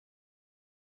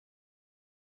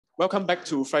Welcome back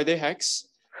to Friday Hacks.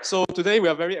 So today we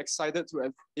are very excited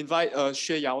to invite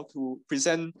Xue Yao to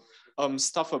present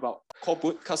stuff about core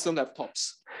boot custom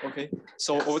laptops. Okay,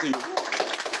 so over to you.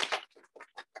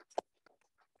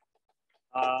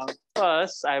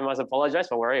 First, I must apologize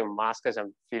for wearing a mask because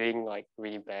I'm feeling like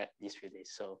really bad these few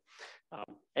days. So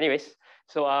anyways,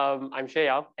 I'm Xue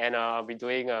Yao, and I'll be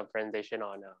doing a presentation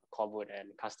on core boot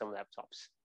and custom laptops.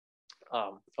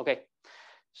 Okay,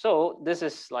 so this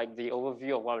is like the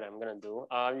overview of what I'm gonna do.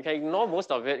 You can ignore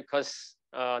most of it because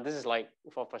this is like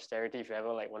for posterity if you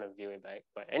ever like want to view it back.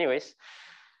 But anyways,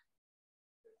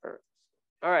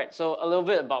 all right. So a little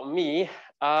bit about me.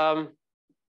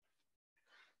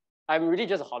 I'm really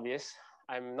just a hobbyist.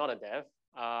 I'm not a dev.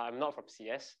 I'm not from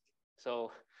CS.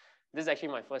 So this is actually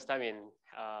my first time in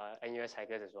NUS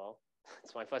Hackers as well.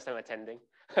 It's my first time attending,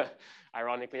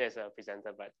 ironically as a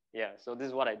presenter, but yeah, so this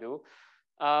is what I do.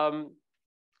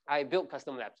 I build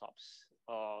custom laptops.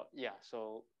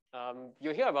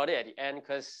 You'll hear about it at the end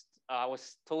because I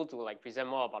was told to like present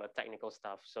more about the technical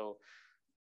stuff. So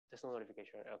there's no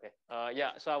notification. Okay.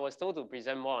 So I was told to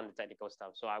present more on the technical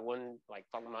stuff. So I won't like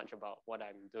talk much about what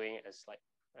I'm doing as like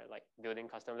building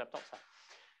custom laptops.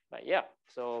 But yeah,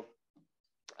 so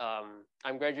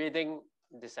I'm graduating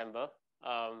December.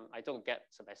 I took a gap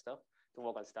semester to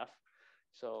work on stuff.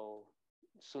 So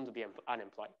soon to be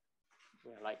unemployed.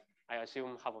 Yeah, like I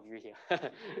assume half of you here.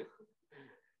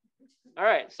 All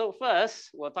right, so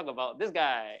first we'll talk about this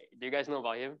guy. Do you guys know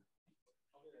about him?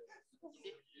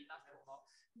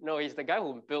 No, he's the guy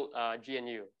who built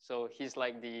GNU. So he's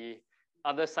like the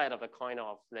other side of the coin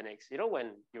of Linux. You know,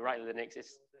 when you write Linux,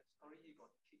 it's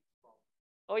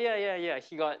oh yeah.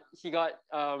 He got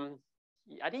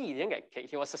I think he didn't get kicked.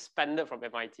 He was suspended from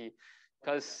MIT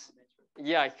because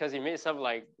he made some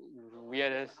like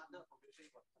weirdest.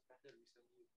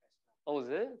 Oh, is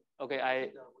it?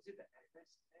 Okay,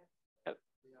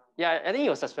 yeah, I think he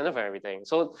was suspended for everything.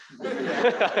 So,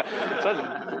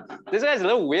 so this guy's a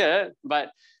little weird,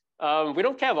 but we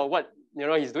don't care about what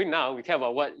he's doing now. We care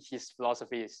about what his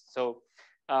philosophy is. So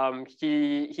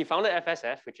he founded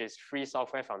FSF, which is Free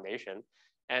Software Foundation,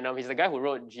 and he's the guy who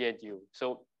wrote GNU.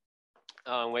 So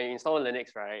when you install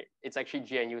Linux, right, it's actually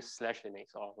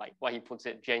GNU/Linux, or like what he puts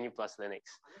it, GNU plus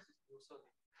Linux.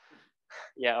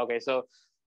 Yeah. Okay. So.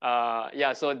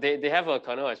 So they have a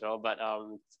kernel as well, but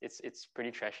it's pretty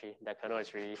trashy. That kernel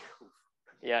is really,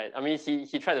 yeah. I mean,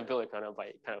 he tried to build a kernel, but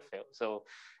it kind of failed. So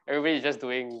everybody's just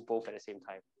doing both at the same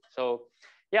time. So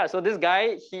yeah, so this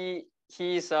guy he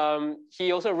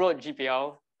also wrote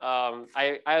GPL.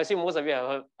 I assume most of you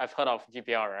have heard of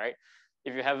GPL, right?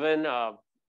 If you haven't,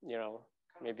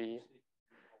 maybe.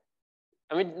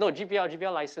 I mean, no,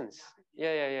 GPL license.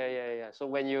 Yeah. So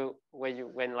when you need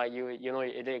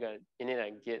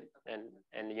a Git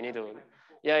and you need to,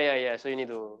 yeah. So you need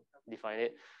to define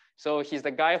it. So he's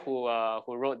the guy who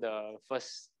wrote the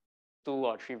first 2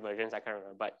 or 3 versions. I can't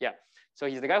remember, but yeah. So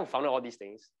he's the guy who founded all these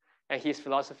things, and his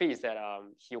philosophy is that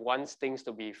he wants things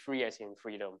to be free as in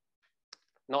freedom,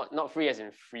 not free as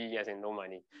in no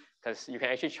money, because you can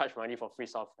actually charge money for free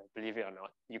software. Believe it or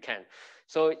not, you can.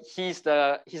 So he's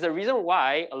the reason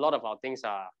why a lot of our things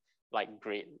are like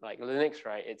great, like Linux,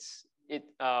 right?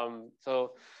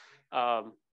 So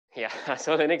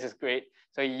Linux is great.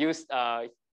 So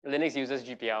Linux uses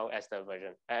GPL as the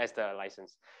version, as the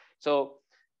license. So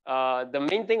the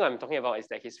main thing I'm talking about is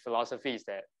that his philosophy is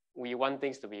that we want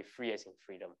things to be free as in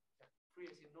freedom. Free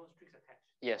as in no strings attached.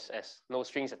 Yes, as no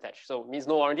strings attached. So means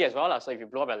no warranty as well. So if you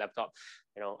blow up a laptop,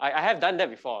 I have done that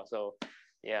before. So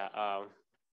yeah,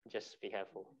 just be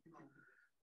careful.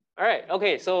 All right,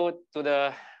 okay, so to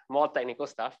the more technical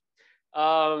stuff.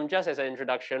 Just as an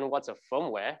introduction, what's a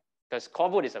firmware? Because core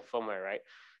boot is a firmware, right?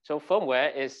 So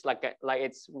firmware is like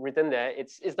it's written there.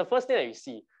 It's the first thing that you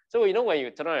see. So when you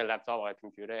turn on a laptop or a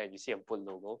computer and you see a boot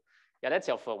logo, yeah, that's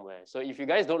your firmware. So if you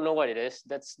guys don't know what it is,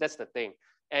 that's the thing.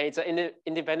 And it's an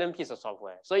independent piece of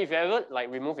software. So if you ever like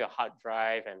remove your hard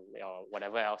drive and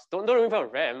whatever else, don't remove your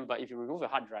RAM, but if you remove your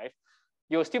hard drive,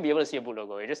 you'll still be able to see a boot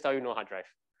logo. It just tell you no hard drive.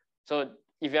 So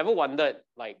if you ever wondered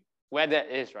like where that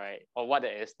is, right, or what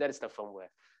that is the firmware.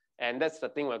 And that's the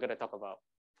thing we're going to talk about.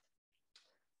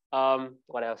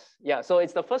 What else? Yeah, so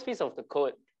it's the first piece of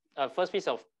code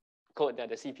that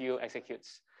the CPU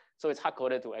executes. So it's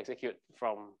hard-coded to execute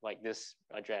from like this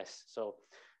address. So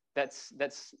that's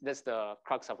the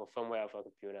crux of a firmware of a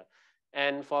computer.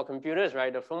 And for computers,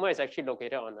 right, the firmware is actually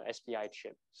located on the SPI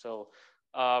chip. So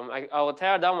I will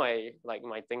tear down my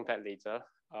ThinkPad later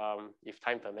if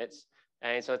time permits.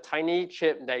 And it's a tiny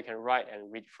chip that you can write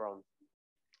and read from.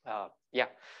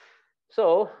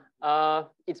 So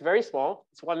it's very small.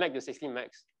 It's 1 meg to 16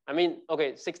 megs. I mean,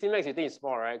 okay, 16 megs you think is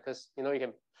small, right? Because you know you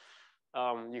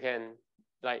can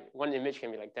like one image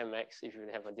can be like 10 megs if you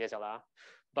have a DSLR.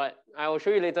 But I will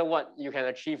show you later what you can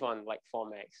achieve on like 4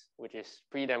 megs, which is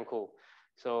pretty damn cool.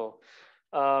 So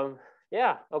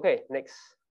yeah, okay, next.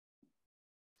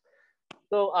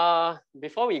 So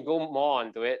before we go more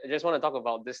onto it, I just want to talk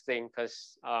about this thing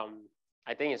because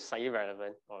I think it's slightly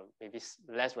relevant or maybe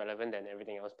less relevant than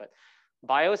everything else. But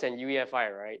BIOS and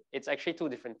UEFI, right? It's actually two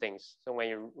different things. So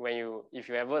if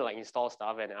you ever like install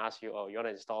stuff and ask you, oh, you want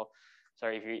to install,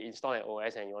 sorry, if you install an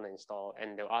OS and you want to install,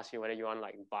 and they'll ask you whether you want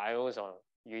like BIOS or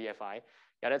UEFI,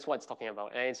 yeah, that's what it's talking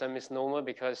about. And it's a misnomer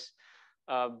because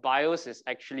BIOS is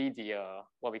actually the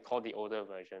what we call the older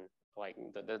version, like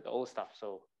the old stuff.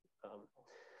 So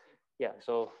yeah,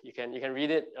 so you can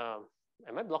read it.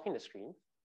 Am I blocking the screen?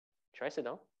 Should I sit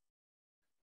down?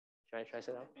 Should I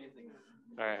sit down?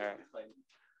 All right, all right.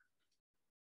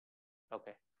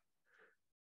 Okay.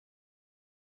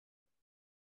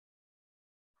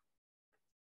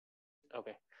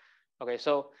 Okay. Okay.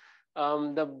 So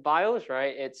the BIOS,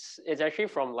 right? It's actually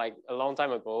from like a long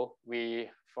time ago.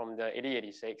 From the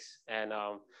 8086, and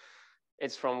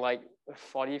it's from like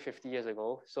 40, 50 years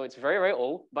ago. So it's very, very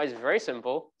old, but it's very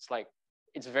simple.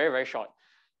 It's very, very short.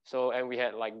 So, and we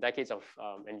had like decades of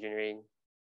engineering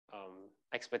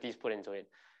expertise put into it.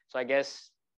 So I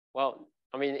guess, well,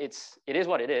 I mean, it is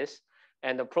what it is.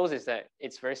 And the pros is that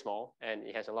it's very small and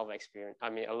it has a lot of experience. I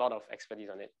mean, a lot of expertise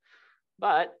on it.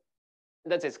 But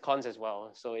that's its cons as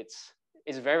well. So it's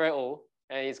very, very old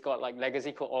and it's got like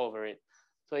legacy code all over it.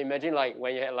 So imagine like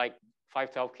when you had like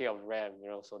 512K of RAM, you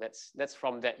know, so that's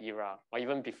from that era or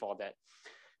even before that.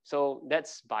 So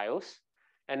that's BIOS.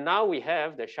 And now we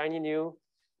have the shiny new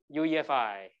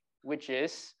UEFI, which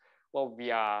is what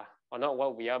we are, or not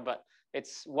what we are, but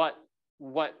it's what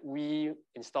we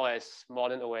install as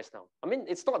modern OS now. I mean,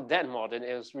 it's not that modern.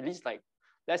 It was released like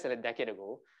less than a decade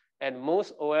ago. And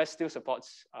most OS still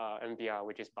supports MBR,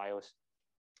 which is BIOS.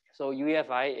 So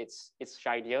UEFI, it's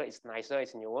shinier, it's nicer,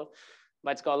 it's newer,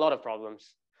 but it's got a lot of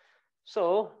problems.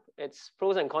 So its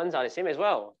pros and cons are the same as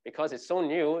well. Because it's so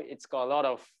new, it's got a lot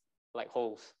of like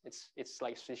holes. It's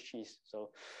like Swiss cheese. So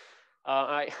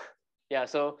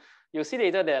so you'll see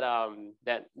later that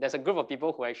that there's a group of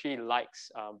people who actually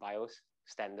likes BIOS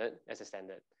standard as a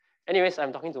standard. Anyways,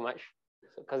 I'm talking too much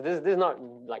because this is not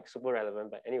like super relevant,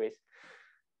 but anyways.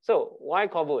 So why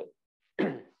Coreboot?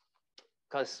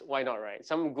 Because why not, right?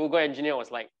 Some Google engineer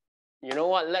was like, you know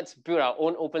what, let's build our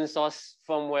own open source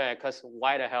firmware because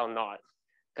why the hell not?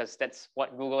 Because that's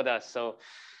what Google does. So,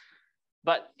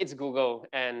 but it's Google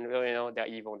and you know, they're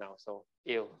evil now. So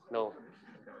ew, no.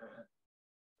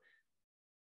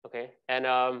 Okay, and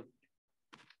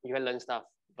you can learn stuff,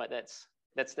 but that's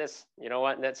you know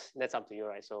what, that's up to you,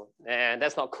 right? So, and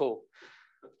that's not cool.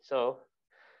 So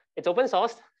it's open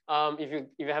source. If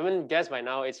you haven't guessed by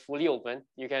now, it's fully open.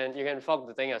 You can fork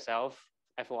the thing yourself,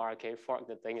 FORK, fork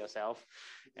the thing yourself,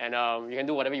 and you can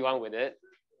do whatever you want with it.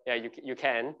 Yeah, you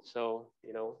can. So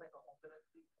you know.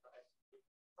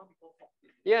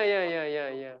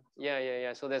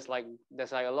 Yeah. So there's like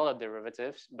a lot of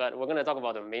derivatives, but we're gonna talk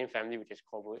about the main family, which is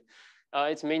Coreboot.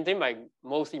 It's maintained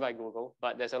mostly by Google,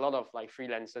 but there's a lot of like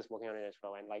freelancers working on it as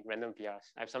well, and like random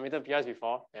PRs. I've submitted PRs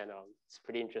before, and it's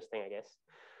pretty interesting, I guess.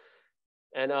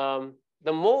 And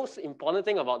the most important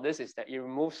thing about this is that it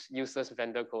removes useless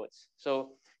vendor codes.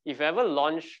 So if you ever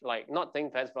launch like not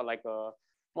ThinkPads, but like a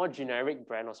more generic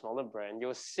brand or smaller brand,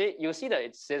 you'll see that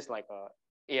it says like a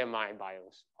AMI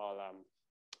BIOS or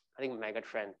I think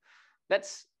Megatrend.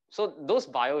 So those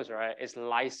BIOS, right, is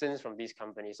licensed from these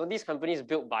companies. So these companies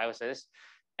build BIOSes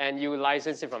and you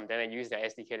license it from them and use their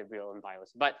SDK to build your own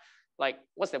BIOS. But like,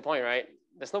 what's the point, right?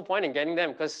 There's no point in getting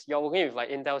them because you're working with like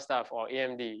Intel stuff or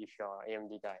AMD if you're an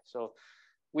AMD guy. So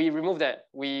we remove that.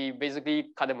 We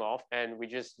basically cut them off and we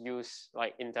just use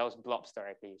like Intel's blobs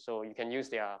directly. So you can use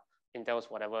their Intel's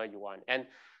whatever you want. And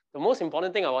the most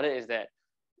important thing about it is that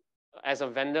as a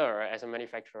vendor or as a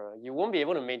manufacturer, you won't be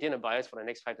able to maintain a BIOS for the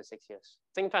next 5 to 6 years.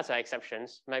 ThinkPads are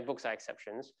exceptions, MacBooks are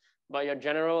exceptions, but your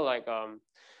general like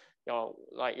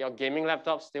your gaming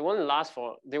laptops, they won't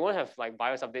have like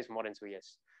BIOS updates more than 2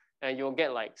 years, and you'll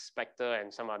get like Spectre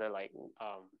and some other like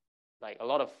a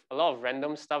lot of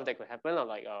random stuff that could happen, or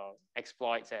like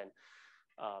exploits and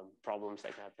problems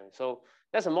that can happen. So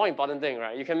that's a more important thing,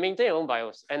 right? You can maintain your own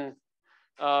BIOS, and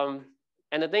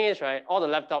the thing is, right, all the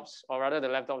laptops, or rather the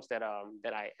laptops that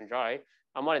I enjoy,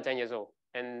 are more than 10 years old,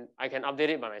 and I can update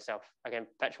it by myself. I can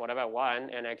patch whatever I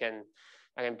want, and I can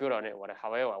build on it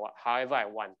however I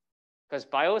want. Because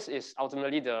BIOS is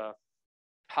ultimately the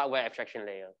hardware abstraction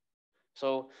layer.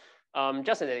 So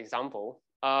just as an example,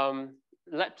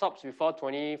 laptops before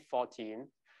 2014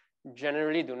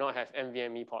 generally do not have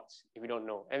NVMe ports. If you don't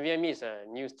know, NVMe is a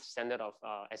new standard of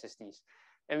SSDs.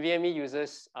 NVMe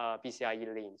uses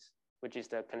PCIe lanes, which is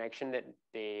the connection that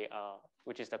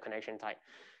which is the connection type.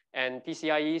 And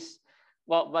PCIe's,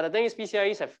 well, but the thing is,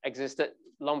 PCIe's have existed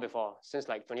long before, since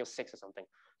like 2006 or something.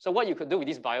 So what you could do with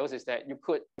these BIOS is that you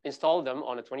could install them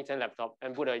on a 2010 laptop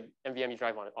and put a NVMe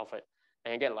drive on off it,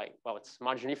 and you get like, well, it's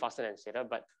marginally faster than SATA,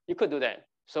 but you could do that.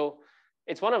 So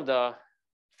it's one of the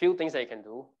few things that you can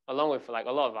do, along with like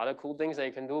a lot of other cool things that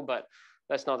you can do, but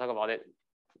let's not talk about it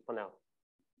for now.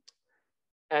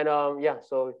 And yeah,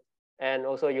 so, and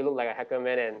also you look like a hacker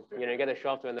man, and you get to show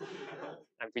off to another.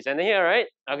 I'm presenting here, right?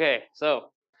 Okay,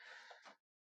 so,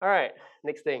 all right,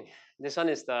 next thing. This one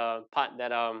is the part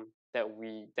that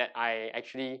that I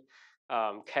actually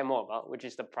care more about, which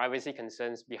is the privacy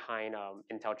concerns behind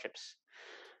Intel chips.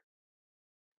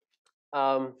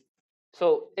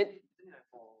 So it.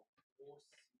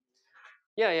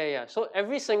 Yeah. So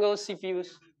every single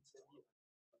CPUs.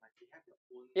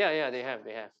 Yeah, they have.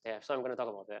 So I'm going to talk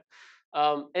about that.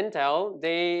 Intel,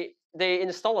 they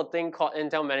install a thing called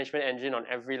Intel Management Engine on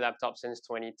every laptop since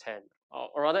 2010,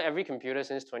 or rather every computer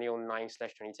since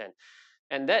 2009/2010,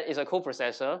 and that is a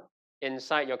coprocessor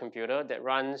inside your computer that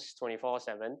runs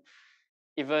 24/7.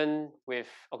 Even with,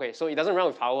 okay, so it doesn't run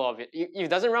with power of it. It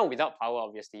doesn't run without power,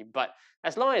 obviously, but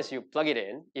as long as you plug it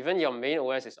in, even your main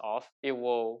OS is off, it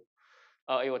will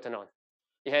turn on.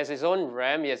 It has its own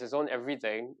RAM, it has its own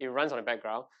everything. It runs on the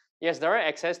background. It has direct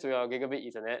access to your gigabit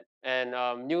Ethernet, and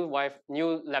new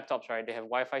laptops, right? They have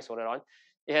Wi-Fi soldered on.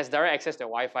 It has direct access to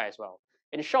Wi-Fi as well.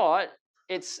 In short,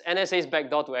 it's NSA's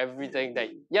backdoor to everything. That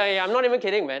yeah. I'm not even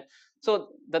kidding, man. So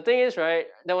the thing is, right?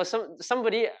 There was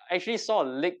somebody actually saw a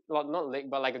leak, well, not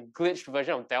leak, but like a glitched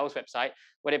version of Dell's website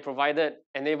where they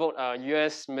enabled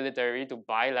US military to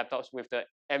buy laptops with the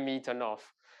ME turned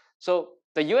off. So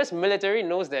the US military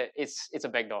knows that it's a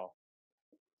backdoor.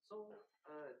 So,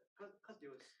 because they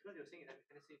were saying it's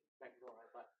NSA backdoor, right?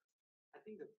 But I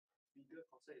think the bigger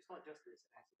concern is not just this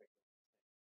NSA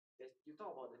backdoor. You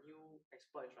talk about the new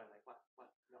exploits, right? Like what?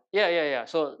 No. Yeah.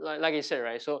 So like I said,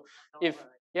 right? So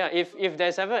if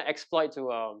there's ever an exploit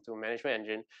to management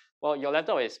engine, well, your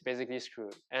laptop is basically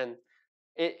screwed, and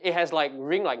it has like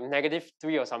ring like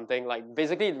 -3 or something, like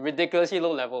basically ridiculously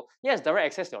low level. It has direct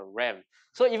access to your RAM.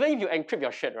 So even if you encrypt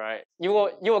your shit, right, you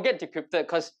will get decrypted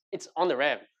because it's on the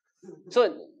RAM.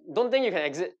 So don't think you can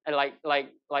exit and like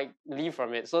leave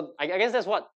from it. So I guess that's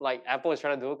what like Apple is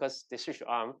trying to do, because they switched to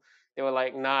ARM. They were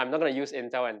like, nah, I'm not gonna use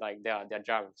Intel and like their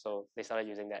junk. So they started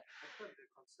using that. I thought the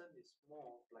concern is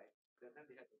more like the time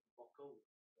they had the debacle with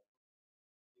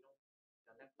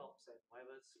the laptops and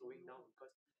whatever slowing down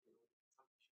because some issues.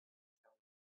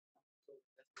 So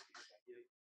that's the idea.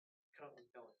 Cannot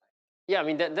Intel and like. Yeah, I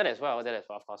mean that as well,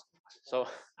 of course. So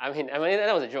I mean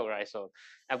that was a joke, right? So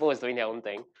Apple was doing their own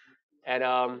thing, and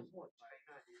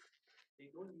they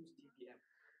don't use TPM.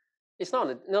 It's not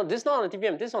this is not on the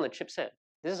TPM. This is on the chipset.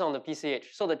 This is on the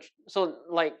PCH. So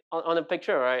like on the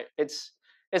picture, right? It's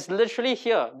literally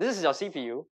here. This is your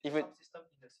CPU. If it Subsystem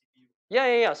in the CPU.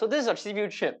 Yeah. So this is your CPU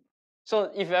chip.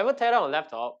 So if you ever tear down a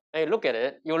laptop and you look at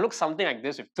it, you'll look something like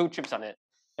this with 2 chips on it.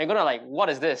 And you're gonna like, what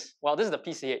is this? Well, this is the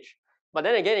PCH. But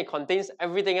then again, it contains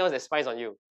everything else that spies on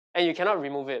you, and you cannot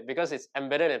remove it because it's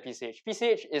embedded in PCH.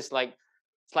 PCH is like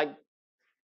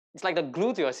it's like the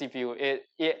glue to your CPU.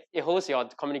 It holds your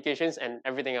communications and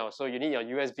everything else. So you need your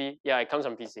USB. Yeah, it comes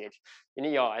from PCH. You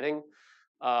need your, I think,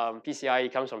 PCI.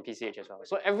 It comes from PCH as well.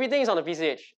 So everything is on the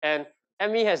PCH, and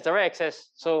ME has direct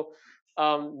access. So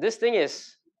this thing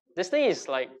is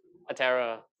like a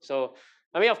terror. So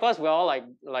I mean, of course, we're all like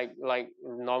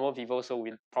normal people, so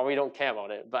we probably don't care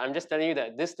about it. But I'm just telling you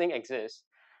that this thing exists.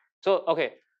 So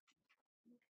okay,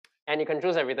 and it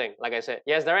controls everything. Like I said,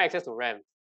 it has direct access to RAM.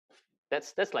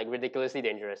 That's like ridiculously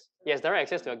dangerous. It has direct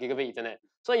access to a gigabit Ethernet.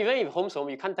 So even if home's home,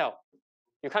 you can't tell.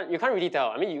 You can't really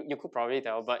tell. I mean, you could probably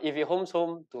tell, but if your home's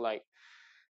home to like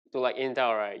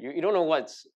Intel, right, you don't know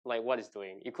what it's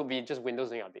doing. It could be just Windows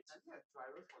doing updates. Does it have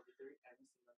drivers for literally every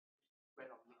single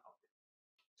brand of NIC out there?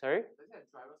 Sorry? Does it have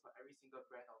drivers for every single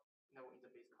brand of network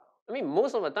interface card? I mean,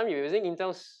 most of the time you're using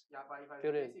Intel's. Yeah, but if I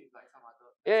replace it with like some other.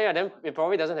 Yeah, then it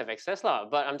probably doesn't have access lah.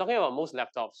 But I'm talking about most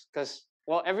laptops, because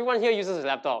well, everyone here uses a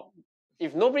laptop.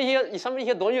 If somebody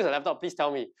here don't use a laptop, please tell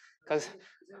me. Because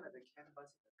isn't that the CAN bus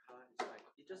in the car is like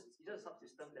it's just a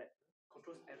subsystem that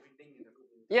controls everything in the group.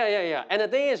 Yeah. And the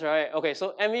thing is, right? Okay,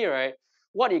 so ME, right?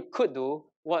 What it could do,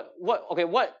 what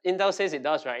Intel says it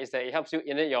does, right, is that it helps you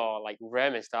init your like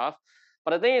RAM and stuff.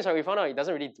 But the thing is, right, we found out it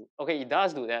doesn't really do. Okay, it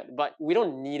does do that, but we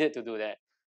don't need it to do that.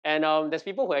 And there's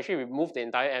people who actually remove the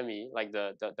entire ME, like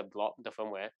the blob, the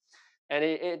firmware, and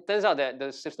it turns out that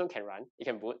the system can run, it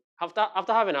can boot. After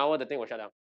half an hour, the thing will shut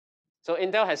down. So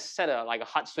Intel has set a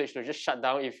hard switch to just shut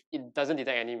down if it doesn't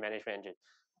detect any management engine,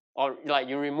 or like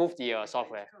you remove the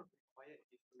software.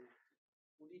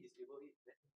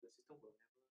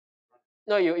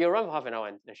 No, you run for half an hour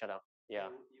and shut down. Yeah.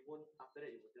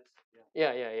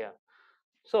 Yeah.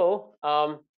 So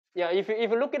yeah, if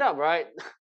you look it up, right,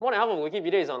 more than half of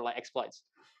Wikipedia is on like exploits.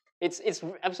 It's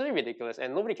absolutely ridiculous,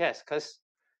 and nobody cares because,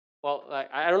 well, like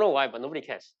I don't know why, but nobody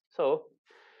cares. So,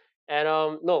 and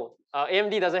no,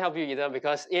 AMD doesn't help you either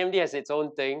because AMD has its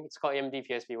own thing. It's called AMD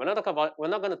PSP. We're not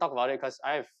going to talk about it because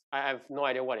I have no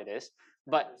idea what it is.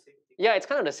 But yeah, it's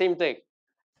kind of the same thing.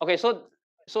 Okay, so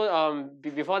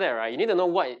before that, right, you need to know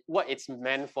what it's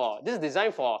meant for. This is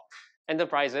designed for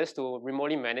enterprises to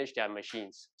remotely manage their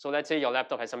machines. So let's say your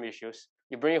laptop has some issues,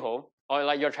 you bring it home, or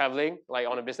like you're traveling, like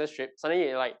on a business trip,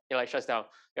 suddenly it shuts down.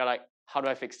 You're like, how do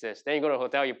I fix this? Then you go to a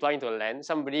hotel, you plug into a LAN,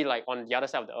 somebody like on the other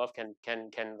side of the earth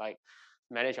can like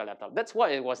manage your laptop. That's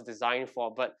what it was designed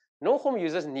for. But no home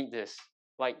users need this.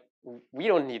 Like we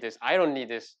don't need this. I don't need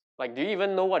this. Like, do you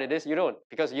even know what it is? You don't,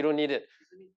 because you don't need it.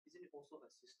 Isn't it also a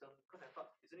system? Because I thought,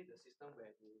 isn't it the system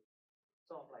where you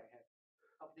sort of like have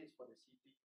updates for the CPU?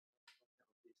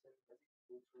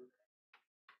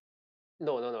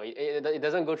 No. It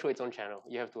doesn't go through its own channel.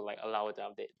 You have to like allow it to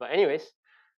update. But anyways,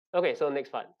 okay. So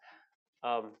next part.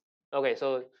 Okay.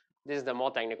 So this is the more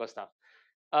technical stuff.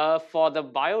 For the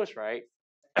BIOS, right?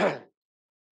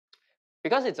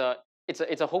 Because it's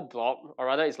a whole blob, or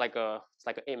rather, it's like a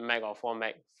 8 meg or 4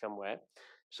 meg firmware.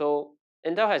 So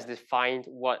Intel has defined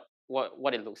what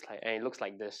it looks like, and it looks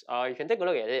like this. You can take a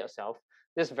look at it yourself.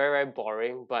 This is very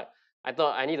boring, but I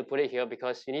thought I need to put it here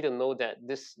because you need to know that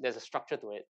there's a structure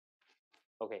to it.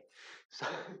 Okay,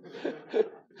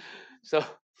 so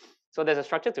so there's a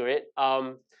structure to it.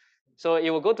 So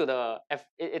it will go to the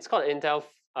it's called Intel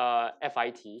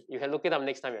FIT. You can look it up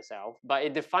next time yourself. But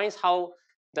it defines how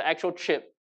the actual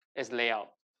chip is laid out.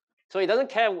 So it doesn't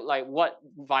care like what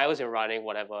BIOS you're running,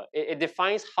 whatever. It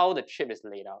defines how the chip is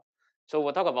laid out. So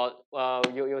we'll talk about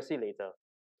you'll see later.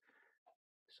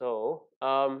 So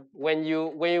when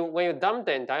you dump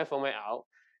the entire firmware out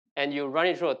and you run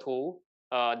it through a tool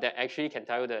that actually can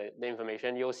tell you the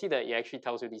information, you'll see that it actually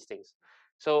tells you these things.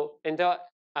 So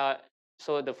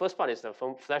so the first part is the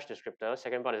flash descriptor,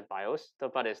 second part is BIOS,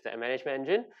 third part is the management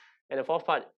engine, and the fourth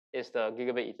part is the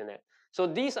gigabit Ethernet. So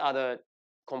these are the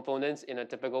components in a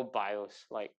typical BIOS,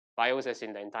 like BIOS as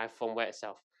in the entire firmware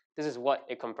itself. This is what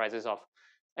it comprises of.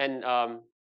 And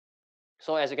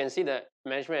so as you can see, the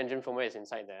management engine firmware is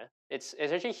inside there. It's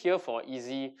actually here for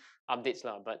easy updates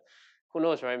lah, but who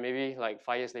knows, right? Maybe like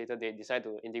 5 years later, they decide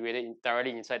to integrate it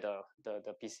directly inside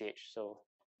the PCH. So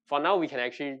for now, we can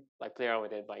actually like play around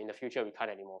with it, but in the future, we can't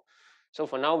anymore. So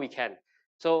for now, we can.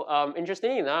 So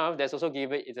interestingly enough, there's also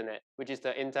gigabit Ethernet, which is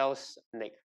the Intel's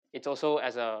NIC. It's also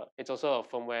a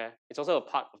firmware. It's also a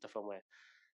part of the firmware.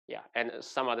 Yeah, and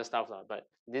some other stuff lah. But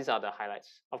these are the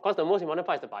highlights. Of course, the most important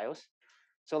part is the BIOS.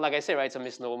 So like I said, right, it's a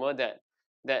misnomer that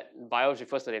BIOS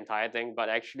refers to the entire thing, but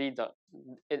actually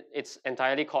it's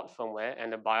entirely called firmware,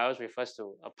 and the BIOS refers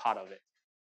to a part of it.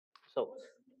 So,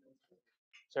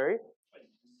 sorry,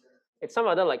 it's some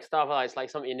other like stuff. It's like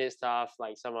some init stuff,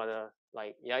 like some other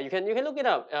like yeah. You can look it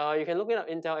up. You can look it up.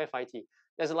 Intel FIT.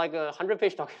 There's like a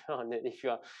 100-page document on it if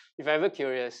you're ever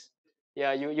curious.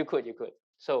 Yeah, you could.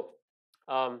 So,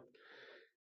 part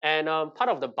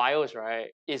of the BIOS,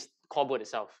 right, is core boot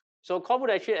itself. So core boot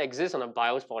actually exists on the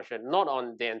BIOS portion, not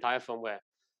on the entire firmware.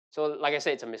 So like I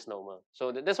said, it's a misnomer.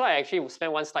 So that's why I actually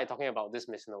spent one slide talking about this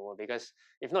misnomer, because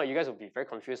if not, you guys would be very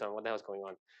confused on what the hell is going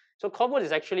on. So core boot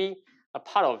is actually a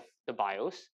part of the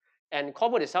BIOS, and core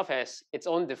boot itself has its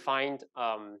own defined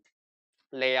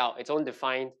layout, its own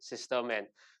defined system, and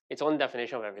its own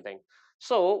definition of everything.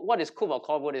 So what is cool about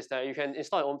core boot is that you can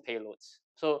install your own payloads.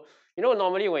 So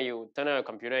normally when you turn on a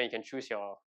computer, you can choose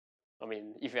your,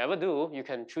 if you ever do, you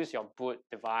can choose your boot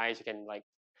device. You can like,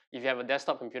 if you have a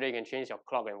desktop computer, you can change your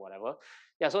clock and whatever.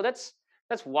 Yeah, so that's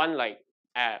one like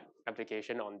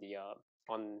application on the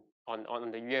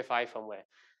on the UEFI firmware.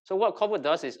 So what core boot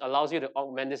does is allows you to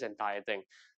augment this entire thing.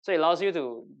 So it allows you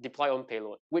to deploy your own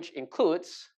payload, which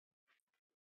includes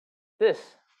this.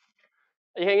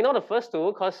 You can ignore the first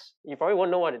two because you probably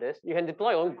won't know what it is. You can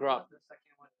deploy your own grub.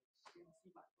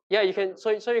 Yeah, you can.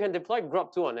 So you can deploy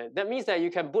grub 2 on it. That means that you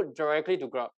can boot directly to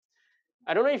grub.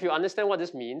 I don't know if you understand what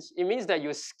this means. It means that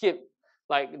you skip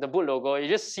like the boot logo. You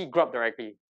just see grub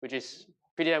directly, which is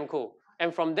pretty damn cool.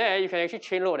 And from there, you can actually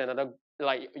chain load another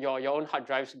like your own hard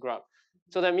drive's grub.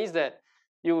 So that means that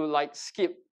you like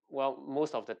skip well,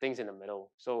 most of the things in the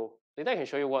middle. So later I can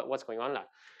show you what's going on lah.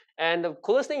 And the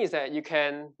coolest thing is that you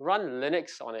can run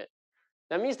Linux on it.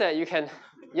 That means that you can,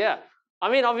 yeah.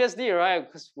 I mean, obviously, right?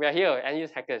 Because we are here and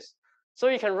use hackers. So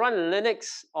you can run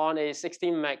Linux on a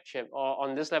 16 meg chip, or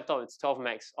on this laptop it's 12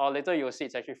 megs, or later you'll see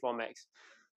it's actually 4 megs.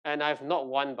 And I've not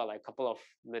one, but like a couple of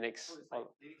Linux.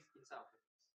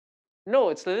 No,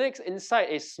 it's Linux inside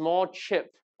a small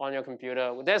chip on your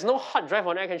computer. There's no hard drive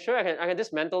on it. I can show you, I can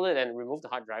dismantle it and remove the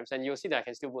hard drives, and you'll see that I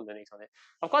can still put Linux on it.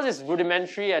 Of course, it's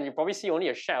rudimentary, and you probably see only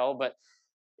a shell, but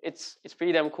it's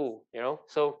pretty damn cool, you know?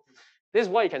 So this is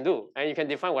what you can do, and you can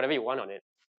define whatever you want on it.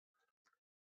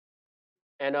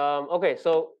 And okay,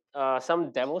 so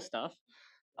some demo stuff,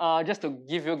 just to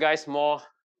give you guys more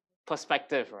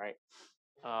perspective, right?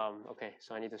 Okay,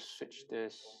 so I need to switch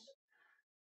this.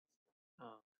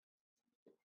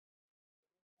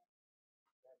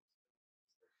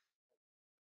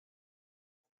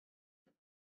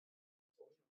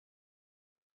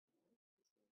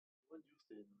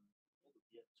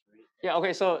 Yeah,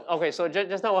 okay, so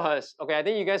just now okay, I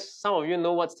think you guys, some of you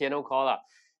know what's TNO Core.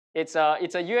 It's a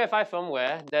UEFI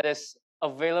firmware that is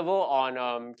available on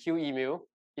QEMU.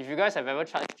 If you guys have ever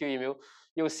tried QEMU,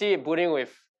 you'll see it booting,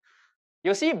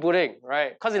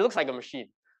 right? Because it looks like a machine.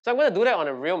 So I'm gonna do that on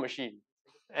a real machine.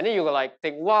 And then you will like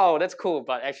think, wow, that's cool,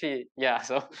 but actually, yeah,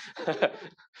 so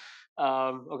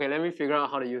okay, let me figure out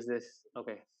how to use this.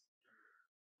 Okay.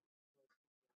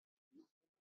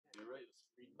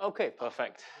 Okay,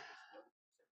 perfect.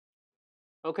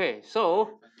 Okay,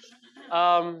 so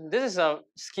this is a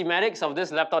schematics of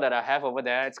this laptop that I have over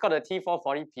there. It's called a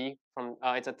T440p from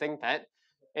it's a ThinkPad.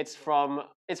 It's from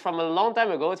a long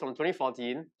time ago. It's from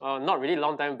 2014. Not really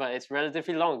long time, but it's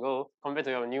relatively long ago compared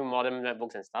to your new modern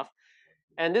netbooks and stuff.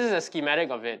 And this is a schematic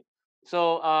of it.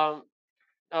 So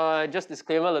just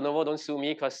disclaimer, Lenovo, don't sue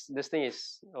me because this thing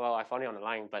is, well, I found it on the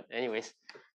line. But anyways,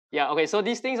 yeah, okay. So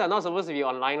these things are not supposed to be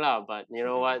online lah, but you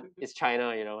know what? It's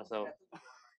China, you know, so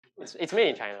it's made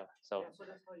in China. So So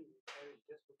that's how you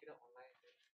just look it up online.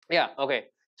 yeah, okay.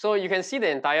 So you can see the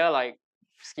entire like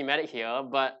schematic here,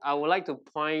 but I would like to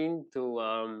point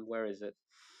to where is it?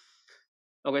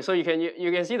 Okay, so you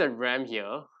can see the RAM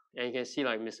here, and you can see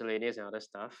like miscellaneous and other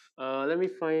stuff. Let me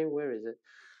find, where is it?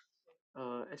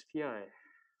 SPI.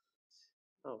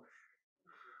 Oh.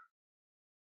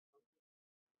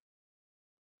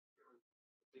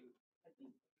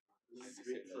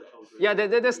 Yeah,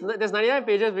 there's 99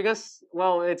 pages because,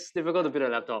 well, it's difficult to build a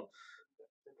laptop.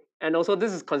 And also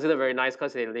this is considered very nice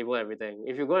because they label everything.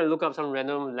 If you go and look up some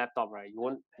random laptop, right,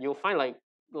 you'll find like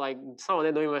some of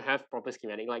them don't even have proper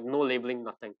schematic, like no labeling,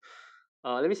 nothing.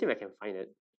 Let me see if I can find it.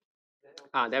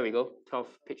 Ah, there we go. 12,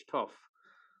 page 12.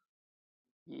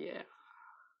 Yeah.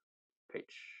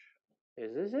 Page.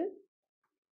 Is this it?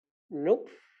 Nope.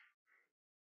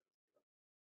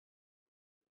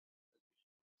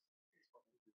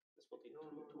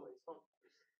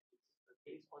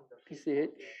 PCH.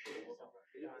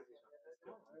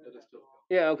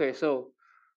 Yeah, okay, so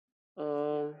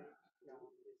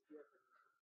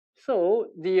so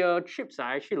the chips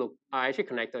are actually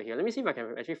connected here. Let me see if I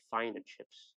can actually find the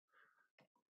chips.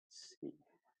 Let's see.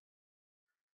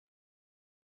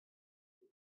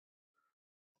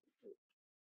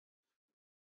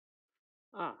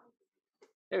 Ah,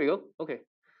 there we go. Okay.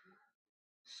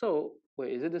 So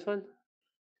wait, is it this one?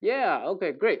 Yeah,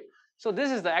 okay, great. So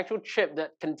this is the actual chip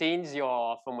that contains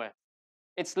your firmware.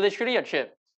 It's literally a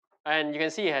chip. And you can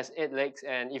see it has 8 legs,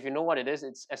 and if you know what it is,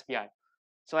 it's SPI.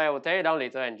 So I will tear it down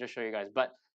later and just show you guys.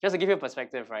 But just to give you a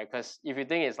perspective, right? Because if you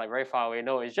think it's like very far away,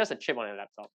 no, it's just a chip on your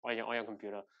laptop or on your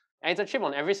computer. And it's a chip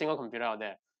on every single computer out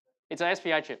there. It's an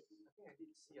SPI chip.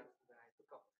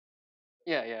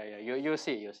 Yeah. You'll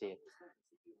see it.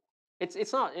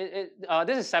 It's not.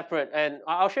 This is separate, and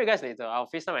I'll show you guys later. I'll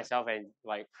FaceTime myself and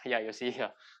like, yeah, you'll see here.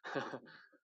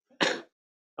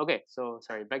 Okay, so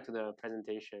sorry, back to the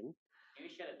presentation.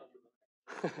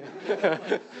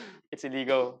 It's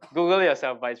illegal. Google it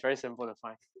yourself, but it's very simple to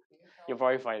find. You'll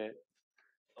probably find it.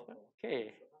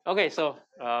 Okay, so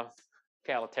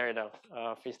okay, I'll tear it down.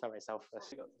 FaceTime myself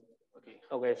first.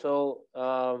 Okay, so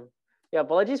yeah,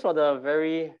 apologies for the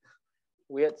very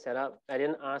weird setup. I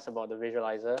didn't ask about the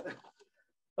visualizer.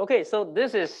 Okay, so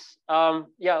this is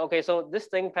yeah, okay, so this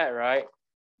ThinkPad, right?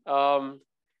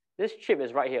 This chip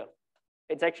is right here.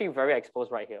 It's actually very exposed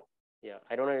right here. Yeah,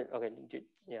 I don't know. Okay,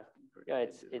 yeah,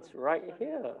 it's right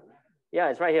here. Yeah,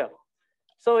 it's right here.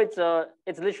 So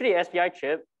it's literally an SPI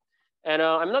chip, and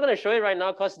I'm not gonna show it right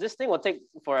now because this thing will take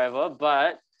forever.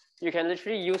 But you can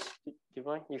literally use,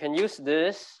 you can use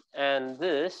this and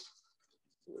this.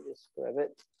 Let me just grab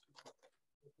it.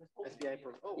 SPI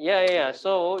Pro. Oh, Yeah.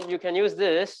 So you can use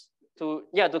this to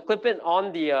clip it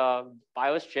on the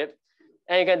BIOS chip,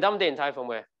 and you can dump the entire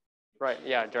firmware, right?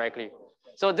 Yeah, directly.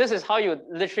 So this is how you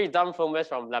literally dump firmware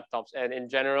from laptops and in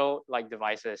general like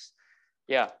devices.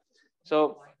 Yeah.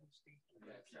 So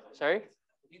sorry.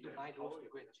 you need to buy those to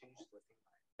go and change the thing.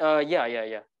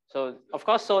 Yeah. So of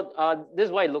course, so this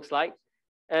is what it looks like,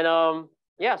 and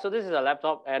yeah. So this is a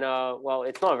laptop, and well,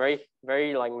 it's not a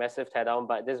very like massive teardown,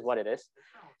 but this is what it is,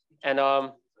 and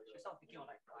Just not thinking of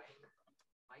like buying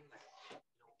like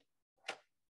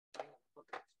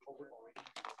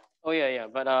oh yeah.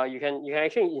 But you can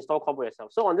actually install Coreboot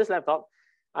yourself. So on this laptop,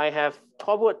 I have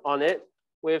Coreboot on it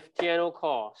with TNO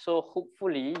core. So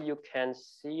hopefully you can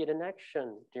see it in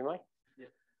action. Do you mind? Yeah.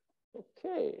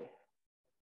 Okay.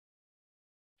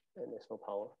 And there's no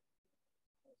power.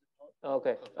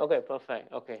 Okay,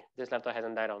 perfect. Okay, this laptop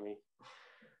hasn't died on me.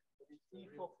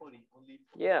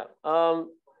 Yeah.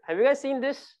 Have you guys seen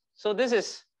this? So this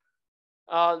is,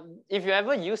 if you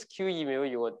ever use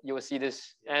QEmail, you will see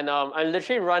this. And I'm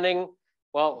literally running,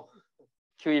 well,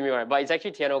 QEmail, right? But it's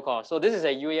actually TNO core. So this is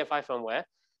a UEFI firmware,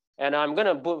 and I'm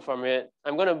gonna boot from it.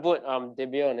 I'm gonna boot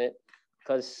Debian on it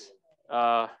because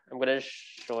I'm gonna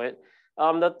show it.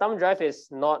 The thumb drive is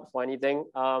not for anything.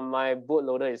 My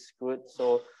bootloader is screwed,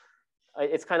 so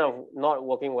it's kind of not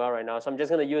working well right now. So I'm just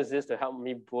gonna use this to help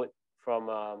me boot from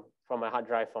my hard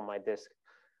drive from my disk.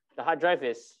 The hard drive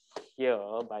is here,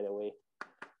 by the way.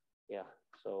 Yeah.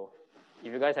 So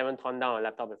if you guys haven't torn down a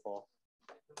laptop before.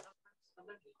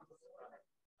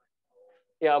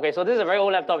 Yeah. Okay. So this is a very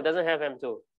old laptop. It doesn't have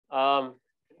M2. I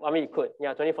mean, it could.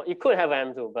 Yeah, 24. It could have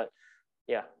an M2, but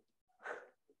yeah.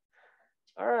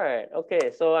 All right.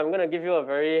 Okay. So I'm gonna give you a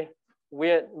very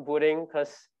weird booting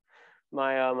because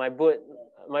my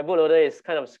bootloader is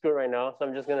kind of screwed right now. So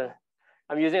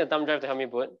I'm using a thumb drive to help me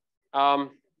boot.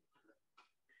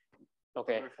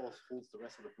 Okay.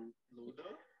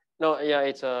 No, yeah,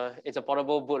 it's a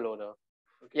portable bootloader.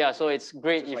 Okay. Yeah, so it's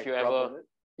great if like you ever.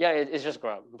 Yeah, it's just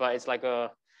grub, but it's like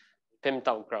a pimped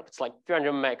out grub. It's like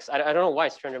 300 megs. I don't know why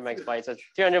it's 300 megs, but it's a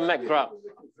 300 meg grub.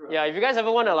 Yeah, if you guys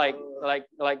ever want to like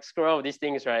screw around with these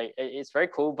things, right? It's very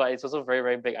cool, but it's also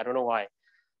very big. I don't know why.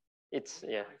 It's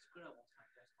yeah.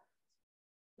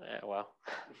 Yeah, well.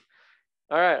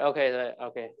 All right.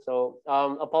 Okay. So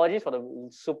apologies for the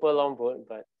super long boot,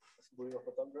 but.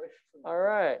 All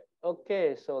right.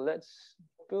 Okay. So let's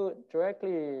boot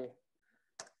directly.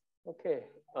 Okay.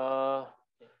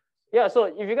 Yeah. So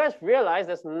if you guys realize,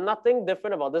 there's nothing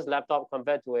different about this laptop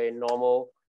compared to a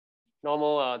normal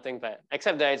ThinkPad,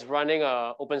 except that it's running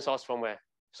open source firmware.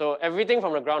 So everything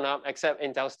from the ground up, except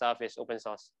Intel stuff, is open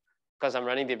source. Because I'm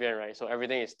running Debian, right? So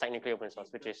everything is technically open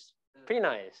source, which is pretty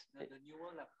nice. The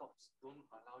newer laptops don't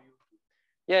allow you to.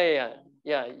 Yeah.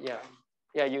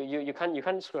 You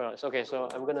can't screw around. Okay, so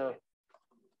I'm gonna.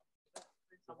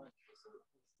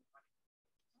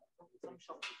 Some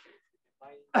shops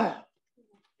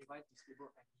device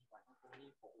disable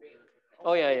only for.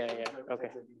 Oh yeah. Okay.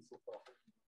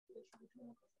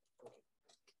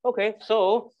 Okay,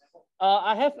 so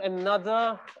I have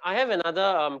another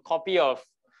copy of.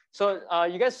 So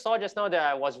you guys saw just now that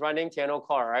I was running TNO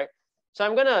core, right? So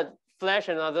I'm gonna flash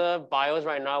another BIOS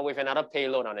right now with another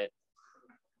payload on it.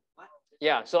 What?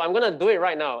 Yeah, so I'm gonna do it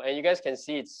right now, and you guys can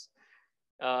see it's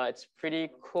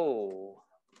pretty cool.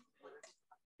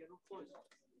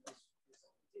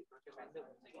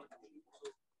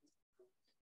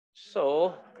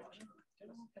 So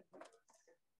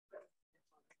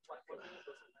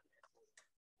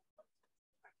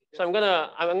I'm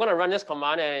gonna run this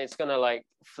command, and it's gonna like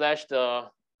flash the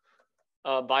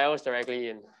BIOS directly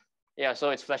in. Yeah, so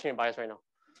it's flashing the BIOS right now.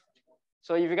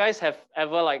 So if you guys have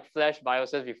ever like flashed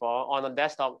BIOSes before on a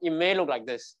desktop, it may look like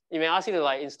this. It may ask you to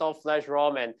like install flash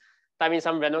ROM and type in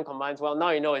some random commands. Well, now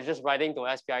you know it's just writing to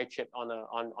an SPI chip on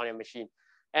your machine.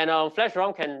 And flash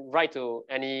ROM can write to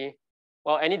any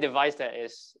device that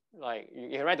is like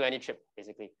you can write to any chip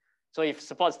basically. So it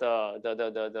supports the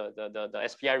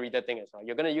SPI reader thing as well.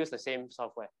 You're gonna use the same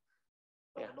software.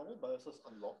 Yeah. Normal BIOSes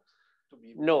unlocked to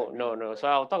be. No. So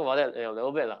I'll talk about that in a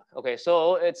little bit. Okay,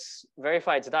 so it's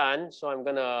verified, it's done. So I'm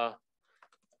gonna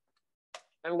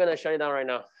shut it down right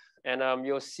now. And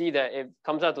you'll see that it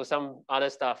comes out to some other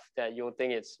stuff that you'll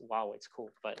think it's wow, it's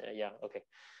cool. But yeah, okay.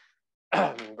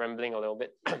 Rambling a little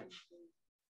bit.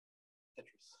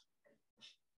 Tetris.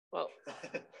 Well.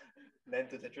 Land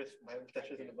to Tetris, my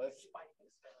Tetris in the bus.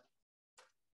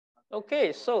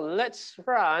 Okay, so let's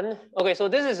run. Okay, so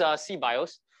this is a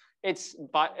CBIOS. It's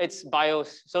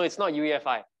BIOS, so it's not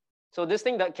UEFI. So this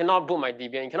thing that cannot boot my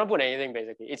Debian, cannot boot anything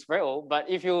basically. It's very old, but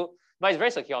it's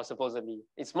very secure supposedly.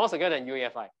 It's more secure than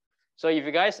UEFI. So if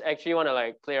you guys actually want to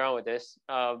like play around with this,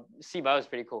 CBio is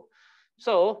pretty cool.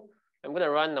 So I'm gonna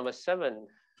run number 7.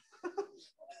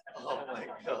 Oh my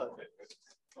god.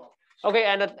 Okay,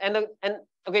 and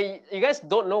okay, you guys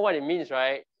don't know what it means,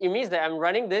 right? It means that I'm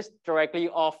running this directly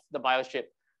off the BIOS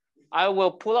chip. I will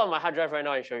pull out my hard drive right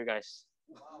now and show you guys.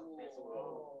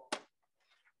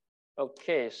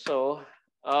 Okay, so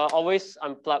always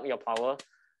unplug your power,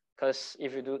 because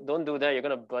if you don't do that, you're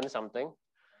gonna burn something.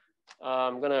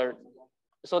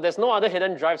 So there's no other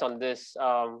hidden drives on this.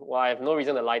 Well, I have no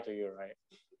reason to lie to you, right?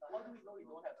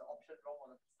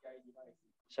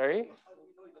 Sorry?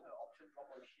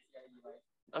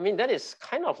 I mean, that is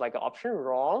kind of like an option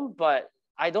ROM, but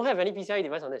I don't have any PCIe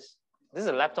device on this. This is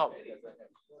a laptop.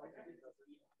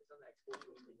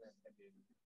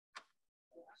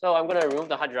 So I'm gonna remove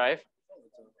the hard drive.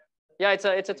 Yeah, it's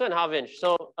a 2.5 inch.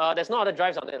 So there's no other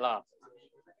drives on it lah.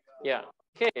 Yeah.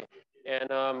 Okay.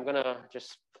 And I'm gonna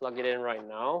just plug it in right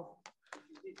now.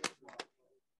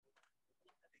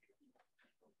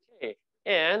 Okay.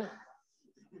 And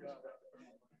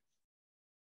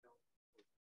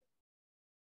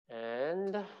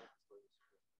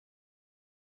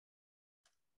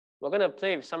we're gonna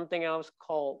play with something else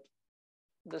called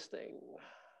this thing.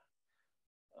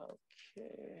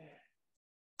 Okay.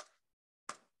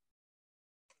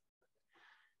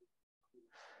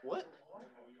 What?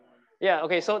 Yeah,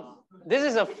 okay, so this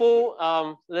is a full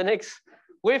Linux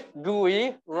with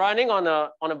GUI running on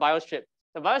a BIOS chip.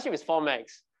 The BIOS chip is 4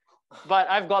 megs, but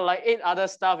I've got like 8 other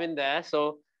stuff in there.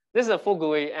 So this is a full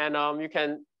GUI, and you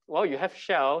can, well, you have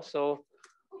shell. So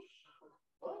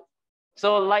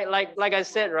like I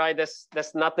said, right, there's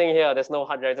nothing here. There's no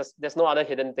hard drive. There's no other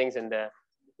hidden things in there.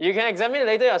 You can examine it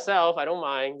later yourself. I don't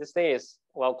mind. This thing is,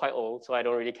 well, quite old, so I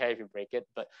don't really care if you break it.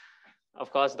 But of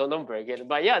course, don't break it.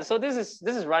 But yeah, so this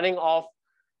is running off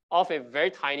a very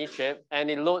tiny chip,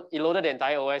 and it loaded the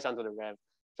entire OS onto the RAM.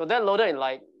 So that loaded in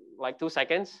like 2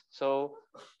 seconds. So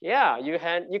yeah, you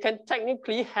can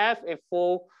technically have a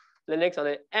full Linux on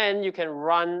it, and you can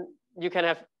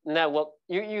have network.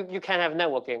 You can have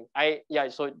networking.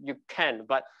 So you can,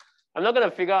 but I'm not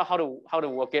gonna figure out how to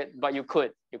work it, but you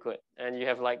could, and you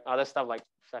have like other stuff like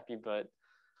Flappy Bird.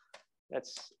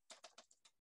 That's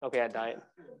okay. I died.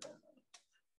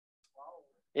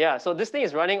 Yeah, so this thing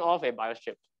is running off a BIOS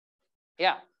chip.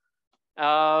 Yeah.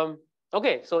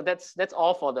 Okay, so that's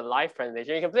all for the live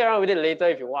presentation. You can play around with it later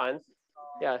if you want.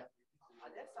 Yeah.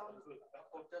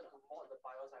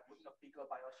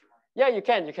 Yeah, you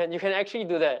can actually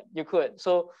do that. You could.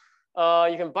 So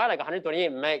you can buy like a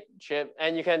 128 meg chip,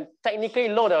 and you can technically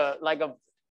load a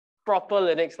proper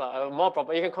Linux, more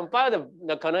proper. You can compile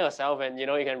the kernel yourself, and you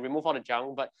can remove all the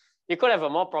junk, but you could have a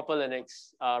more proper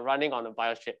Linux running on a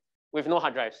BIOS chip with no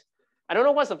hard drives. I don't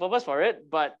know what's the purpose for it,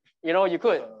 but you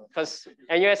could, because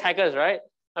NUS hackers, right?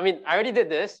 I mean, I already did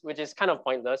this, which is kind of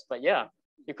pointless, but yeah,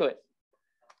 you could.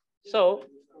 So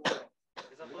you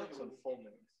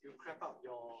crap out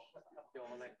your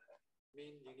like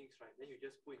main Unix, right? Then you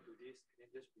just put into this and then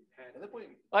just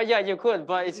repair. yeah, you could,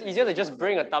 but it's easier to just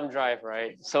bring a thumb drive,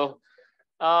 right? So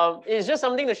it's just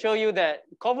something to show you that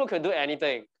Corvo could do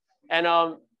anything, and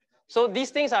so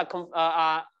these things are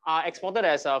exported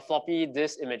as floppy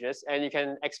disk images, and you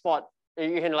can export.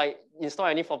 You can like install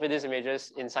any floppy disk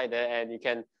images inside there, and you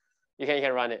can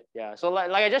run it. Yeah. So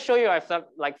like I just showed you, I have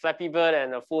like Flappy Bird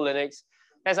and a full Linux.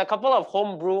 There's a couple of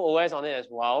homebrew OS on it as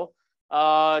well.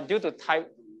 Due to type,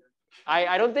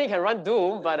 I don't think it can run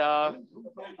Doom, but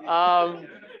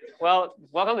well,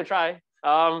 welcome to try.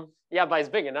 Yeah, but it's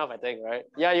big enough, I think, right?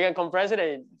 Yeah, you can compress it and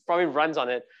it probably runs on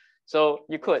it. So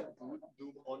you could.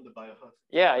 Doom on the BIOS.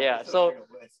 Yeah.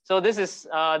 So this is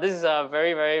a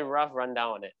very, very rough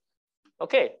rundown on it.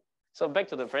 Okay, so back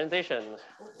to the presentation.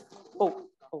 Oh.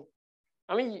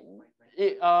 I mean,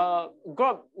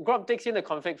 Grub takes in the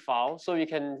config file, so you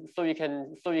can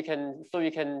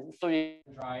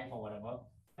drive or whatever,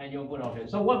 and you'll boot off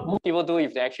it. So what most people do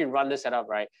if they actually run this setup,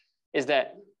 right, is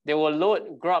that they will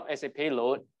load Grub as a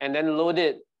payload and then load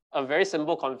it a very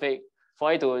simple config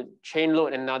for it to chain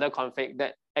load another config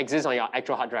that exists on your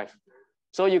actual hard drive.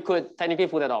 So you could technically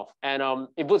pull that off, and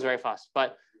it boots very fast,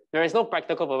 but there is no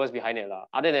practical purpose behind it,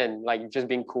 other than like just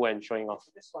being cool and showing off.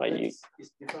 Like it's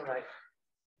different, right?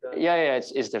 Yeah,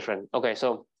 it's different. Okay,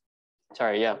 so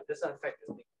sorry, yeah. This affect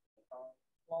the thing.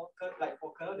 Like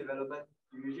for kernel development,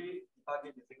 you usually debug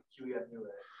it using QEMU,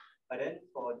 right? But then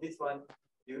for this one,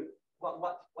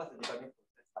 what's the debugging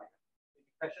process like? If it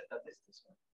crashes, does this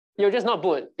one? You'll just not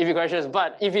boot if it crashes.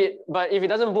 But if it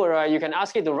doesn't boot, right, you can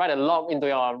ask it to write a log into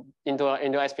your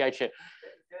SPI chip.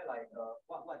 Is there like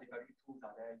what debugging tools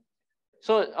are there?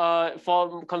 So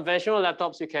for conventional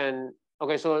laptops, you can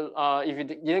Okay, so if you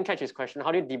didn't catch his question,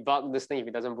 how do you debug this thing if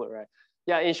it doesn't boot, right?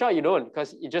 Yeah, in short, you don't,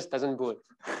 because it just doesn't boot.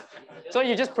 So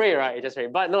you just pray, right? You just pray.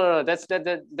 But no, that's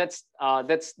the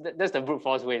brute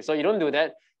force way. So you don't do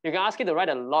that. You can ask it to write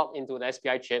a log into the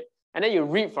SPI chip, and then you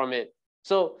read from it.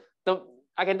 So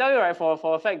I can tell you, right, for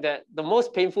a fact that the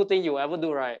most painful thing you ever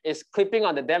do, right, is clipping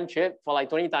on the damn chip for like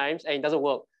 20 times and it doesn't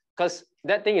work because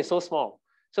that thing is so small.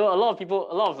 So a lot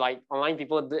of like online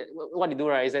people, what they do,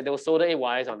 right, is that they'll solder 8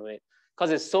 wires onto it because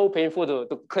it's so painful to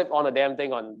clip on the damn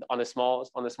thing on a small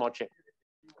chip.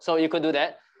 So you could do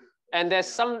that. And there's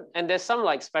some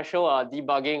like special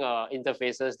debugging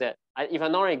interfaces that if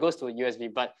I'm not wrong, it goes to a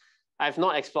USB, but I've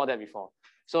not explored that before.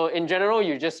 So in general,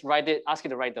 you just ask it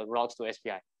to write the logs to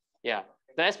SPI. Yeah,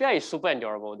 the SPI is super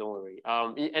endurable. Don't worry.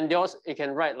 It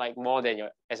can write like more than your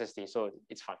SSD, so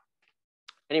it's fine.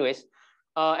 Anyways,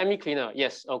 ME cleaner.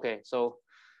 Yes. Okay. So,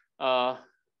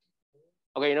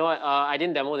 okay. You know what? I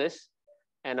didn't demo this,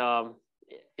 and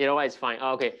you know what? It's fine.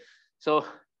 Okay. So,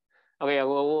 okay,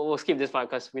 we'll skip this part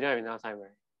because we don't have enough time,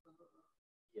 right?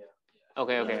 Yeah.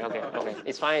 Okay.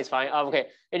 It's fine. Okay.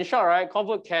 In short, right,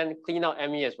 Coreboot can clean out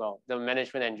ME as well, the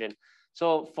management engine.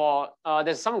 So for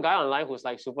there's some guy online who's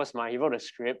like super smart. He wrote a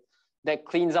script that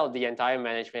cleans out the entire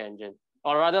management engine,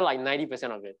 or rather like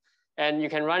 90% of it. And you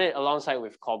can run it alongside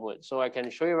with Coreboot. So I can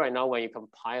show you right now when you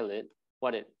compile it,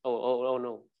 oh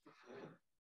no.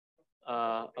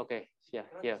 Okay, yeah.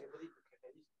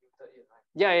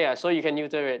 Yeah. So you can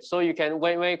neuter it. So you can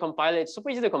when you compile it, it's super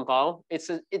easy to compile. It's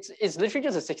literally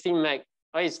just a 16 meg.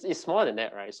 It's smaller than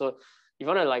that, right? So if you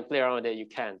want to like play around with it, you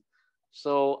can.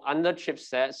 So under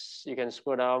chipsets, you can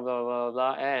scroll down, blah, blah,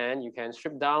 blah, and you can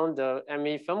strip down the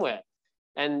ME firmware.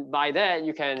 And by that,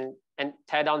 you can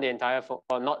tear down the entire,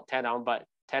 or not tear down, but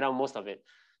tear down most of it.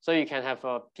 So you can have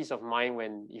a peace of mind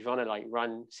when you want to like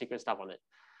run secret stuff on it.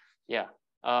 Yeah.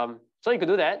 So you could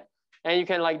do that. And you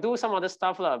can like do some other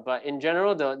stuff, but in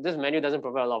general, this menu doesn't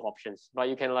provide a lot of options. But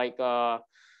you can like,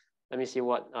 let me see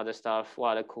what other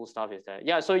cool stuff is there.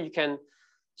 Yeah, so you can,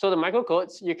 so the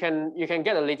microcodes, you can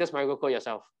get the latest microcode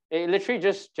yourself. It literally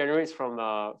just generates from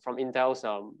Intel's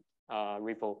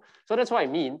repo. So that's what I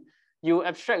mean. You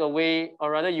abstract away, or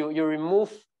rather you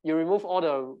remove all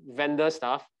the vendor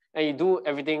stuff and you do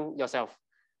everything yourself.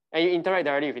 And you interact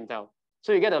directly with Intel.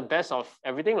 So you get the best of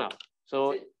everything.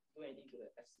 So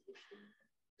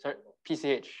sorry,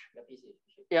 PCH.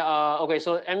 Yeah, okay,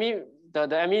 so ME,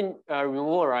 the ME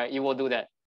removal, right, you will do that.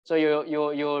 So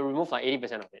you'll remove like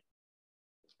 80% of it.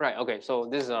 Right, okay, so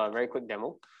this is a very quick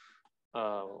demo.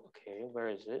 Okay, where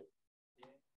is it?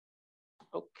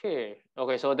 Okay,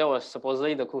 so that was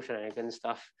supposedly the cool shenanigans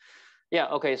stuff. Yeah,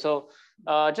 okay, so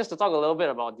just to talk a little bit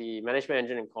about the management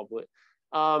engine in Coreboot.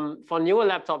 For newer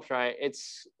laptops, right,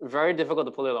 it's very difficult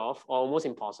to pull it off, or almost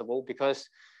impossible, because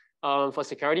for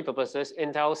security purposes,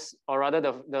 Intel's, or rather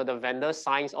the vendor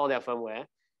signs all their firmware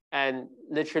and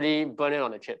literally burn it on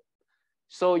the chip.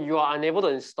 So you are unable to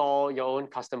install your own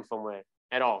custom firmware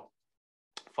at all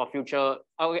for future,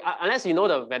 unless you know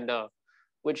the vendor,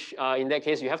 which in that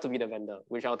case, you have to be the vendor,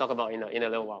 which I'll talk about in a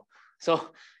little while.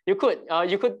 So you could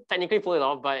technically pull it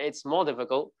off, but it's more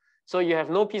difficult. So you have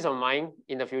no peace of mind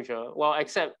in the future. Well,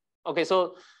 except, okay,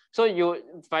 so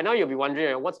by now you'll be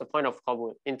wondering, what's the point of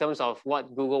Coreboot in terms of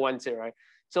what Google wants it, right?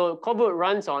 So Coreboot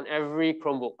runs on every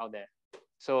Chromebook out there.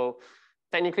 So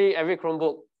technically every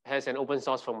Chromebook has an open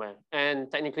source firmware and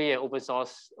technically an open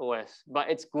source OS, but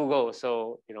it's Google.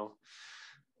 So,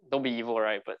 don't be evil,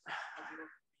 right? But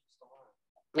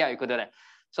yeah, you could do that.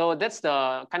 So that's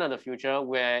the kind of the future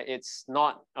where it's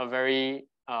not a very,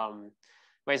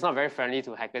 where it's not very friendly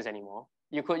to hackers anymore.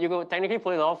 You could technically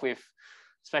pull it off with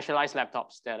specialized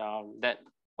laptops that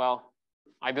well,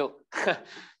 I built.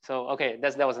 So okay,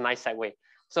 that was a nice segue.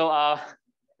 So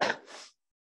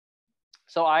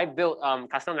so I built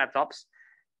custom laptops.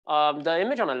 The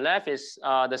image on the left is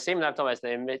the same laptop as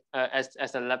the image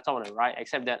as the laptop on the right,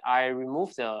 except that I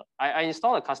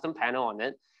installed a custom panel on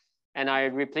it, and I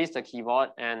replaced the keyboard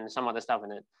and some other stuff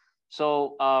in it.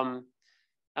 So I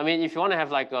mean, if you want to have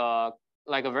like a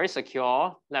very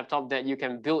secure laptop that you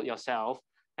can build yourself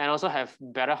and also have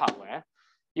better hardware,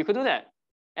 you could do that.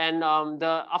 And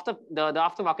the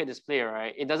aftermarket display,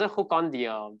 right, it doesn't hook on the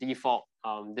default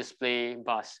display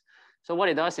bus. So what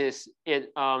it does is there's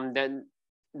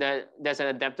an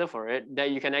adapter for it that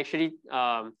you can actually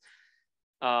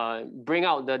bring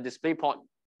out the display port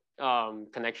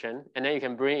connection, and then you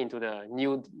can bring it into the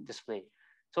new display.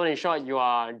 So in short, you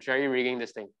are jerry rigging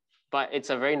this thing, but it's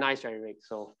a very nice jerry rig.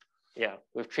 So yeah,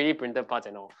 with 3D printed parts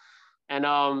and all. And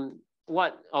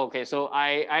so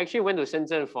I actually went to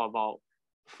Shenzhen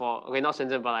not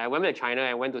Shenzhen, but I went to China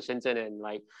and went to Shenzhen in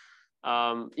like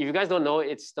If you guys don't know,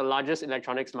 it's the largest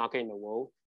electronics market in the world.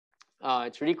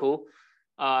 It's really cool.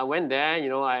 I went there,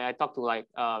 I talked to like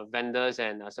vendors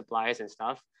and suppliers and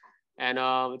stuff. And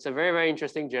it's a very, very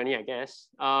interesting journey, I guess.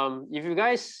 If you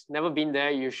guys never been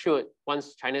there, you should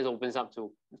once China opens up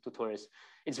to tourists.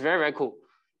 It's very, very cool.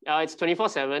 It's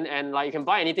 24/7 and like you can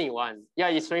buy anything you want. Yeah,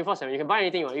 it's 24/7. You can buy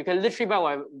anything you want. You can literally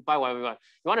buy whatever you want.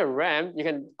 You want a RAM, you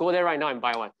can go there right now and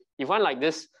buy one. If you want like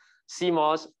this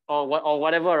CMOS or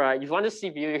whatever, right? If you want a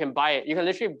CPU, you can buy it. You can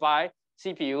literally buy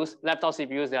CPUs, laptop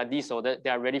CPUs that are desoldered, they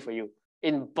are ready for you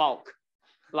in bulk.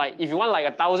 Like if you want like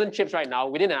 1,000 chips right now,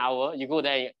 within an hour, you go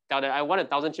there and tell them, I want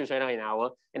 1,000 chips right now in an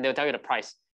hour, and they'll tell you the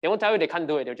price. They won't tell you they can't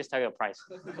do it, they'll just tell you the price.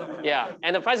 Yeah,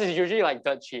 and the price is usually like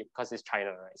dirt cheap because it's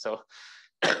China, right? So,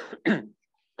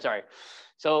 sorry.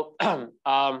 So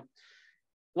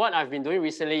what I've been doing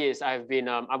recently is I've been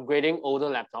upgrading older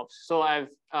laptops. So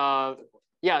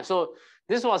so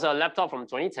this was a laptop from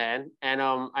 2010, and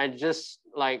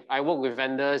I work with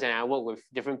vendors and I work with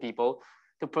different people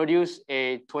to produce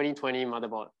a 2020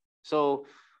 motherboard. So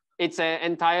it's an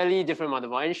entirely different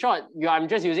motherboard. In short, I'm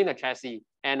just using the chassis,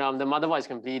 and the motherboard is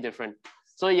completely different.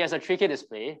 So it has a 3K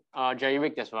display,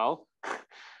 jerry-rigged as well,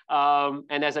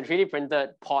 and there's a 3D printed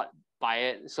port by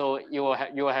it. So you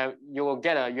will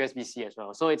get a USB-C as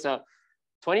well. So it's a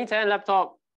 2010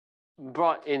 laptop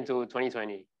brought into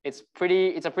 2020. It's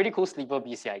a pretty cool sleeper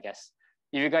PC, I guess.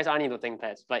 If you guys aren't into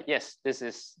ThinkPads, but yes, this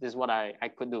is what I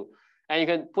could do. And you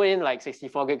can put in like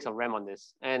 64 gigs of RAM on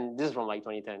this. And this is from like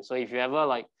 2010. So if you ever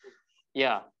like,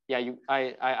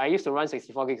 I used to run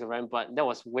 64 gigs of RAM, but that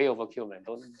was way overkill, man.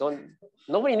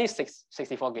 Nobody needs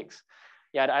 64 gigs.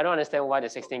 Yeah, I don't understand why the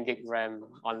 16 gig RAM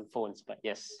on phones, but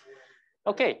yes.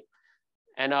 Okay.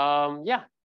 And I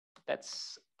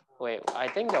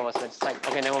think that was a slide.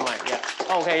 Okay, never mind. Yeah.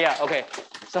 Oh, okay, yeah, okay.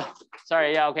 So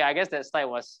sorry, yeah, okay. I guess that slide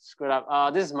was screwed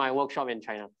up. This is my workshop in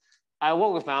China. I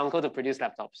work with my uncle to produce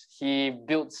laptops. He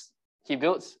builds.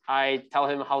 I tell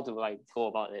him how to like go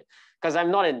about it. Because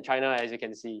I'm not in China, as you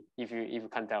can see, if you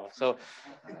can't tell.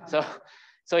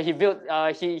 So he built.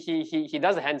 He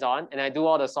does the hands-on, and I do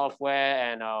all the software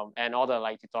and all the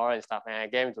like tutorial and stuff, and I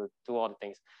get him to do all the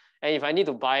things. And if I need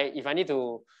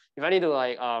to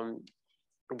like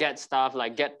get stuff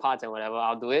like get parts and whatever,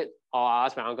 I'll do it, or I'll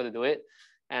ask my uncle to do it,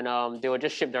 and they will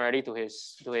just ship directly to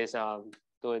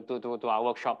our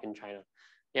workshop in China.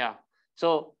 Yeah,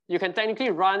 so you can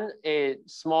technically run a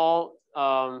small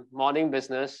modding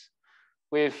business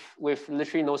with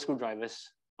literally no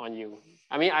screwdrivers on you.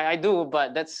 I mean, I do,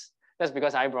 but that's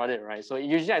because I brought it, right? So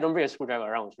usually I don't bring a screwdriver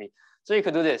around with me. So you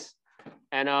could do this.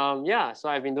 And so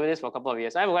I've been doing this for a couple of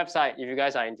years. I have a website if you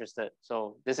guys are interested.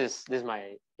 So this is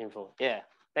my info. Yeah,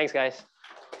 thanks guys.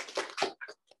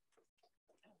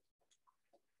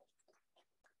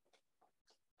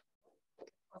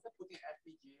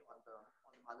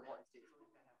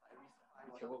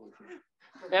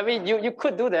 I mean, you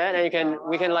could do that, and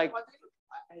we can like.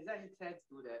 Is there any chance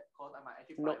to do that? Cause I might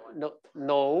actually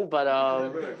no, but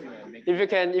if you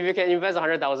can invest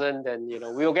 100,000, then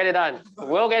we will get it done.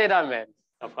 We'll get it done, man.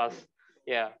 Of course,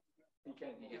 yeah.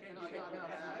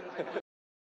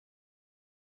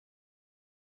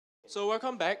 So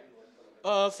welcome back.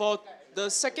 For the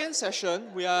second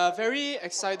session, we are very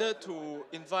excited to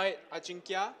invite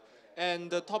Ajinkya,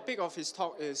 and the topic of his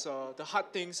talk is the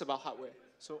hard things about hardware.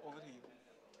 So over to you.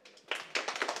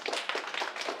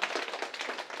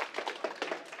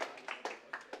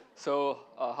 So,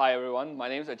 hi everyone, my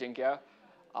name is Ajinkya.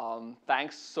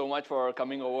 Thanks so much for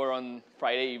coming over on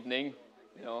Friday evening,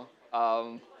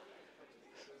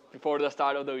 before the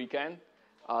start of the weekend.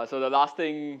 So the last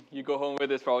thing you go home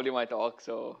with is probably my talk,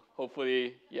 so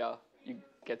hopefully, you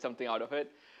get something out of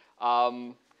it.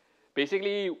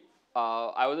 Basically,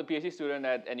 I was a PhD student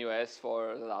at NUS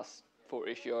for the last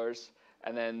 4-ish years,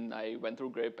 and then I went through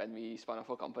GRIP and we spun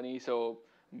off a company. So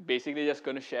basically just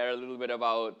going to share a little bit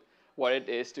about what it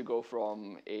is to go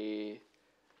from a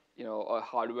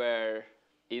hardware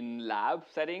in lab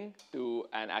setting to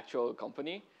an actual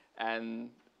company, and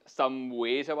some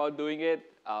ways about doing it,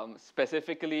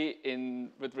 specifically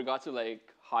with regards to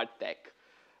like hard tech.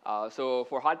 So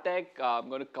for hard tech, I'm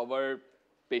going to cover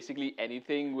basically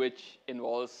anything which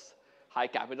involves high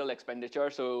capital expenditure.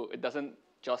 So it doesn't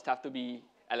just have to be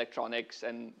electronics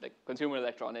and like consumer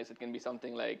electronics. It can be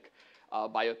something like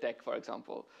biotech, for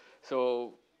example.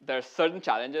 So there's certain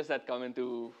challenges that come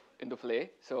into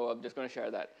play. So I'm just going to share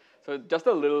that. So just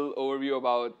a little overview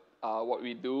about what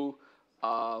we do.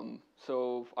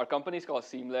 So our company is called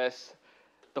Seamless.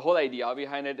 The whole idea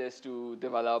behind it is to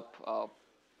develop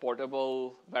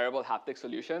portable, wearable haptic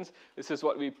solutions. This is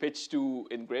what we pitched to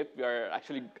in GRIP. We are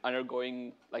actually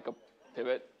undergoing like a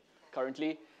pivot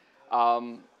currently.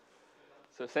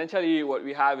 So essentially what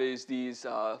we have is these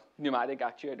pneumatic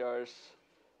actuators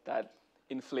that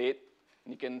inflate.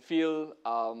 You can feel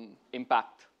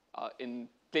impact in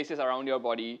places around your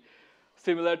body,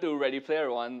 similar to Ready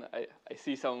Player One. I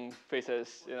see some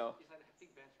faces, you know. It's like a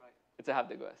haptic vest, right? It's a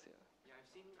haptic vest, yeah. Yeah,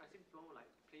 I've seen Flo like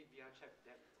play VR chat with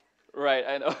that. Right,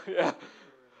 I know, yeah.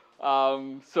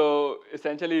 So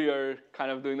essentially you're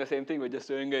kind of doing the same thing, we're just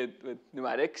doing it with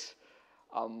pneumatics.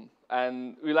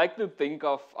 And we like to think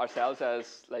of ourselves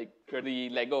as like we're the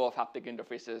Lego of haptic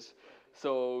interfaces.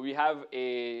 So we have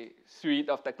a suite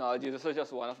of technologies. This is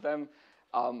just one of them.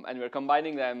 And we're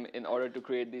combining them in order to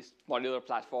create this modular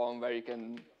platform where you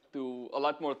can do a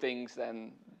lot more things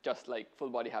than just like full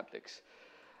body haptics.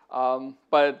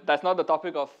 But that's not the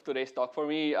topic of today's talk for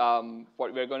me.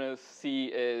 What we're going to see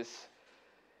is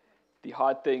the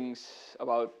hard things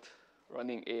about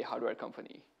running a hardware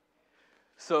company.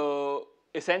 So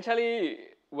essentially,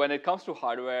 when it comes to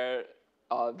hardware,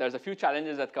 there's a few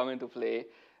challenges that come into play.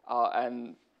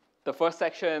 And the first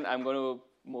section, I'm going to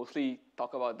mostly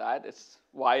talk about that. It's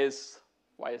why is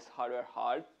hardware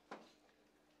hard?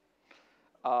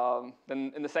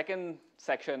 Then in the second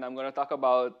section, I'm going to talk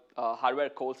about hardware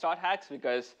cold start hacks,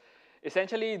 because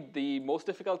essentially the most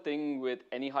difficult thing with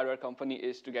any hardware company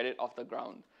is to get it off the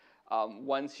ground.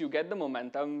 Once you get the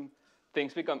momentum,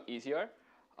 things become easier,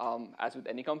 as with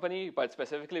any company, but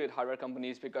specifically with hardware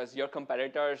companies, because your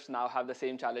competitors now have the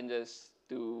same challenges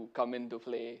to come into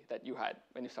play that you had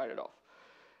when you started off.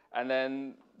 And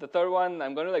then the third one,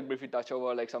 I'm going to like briefly touch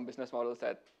over like some business models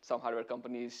that some hardware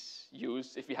companies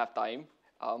use if we have time.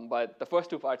 But the first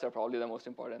two parts are probably the most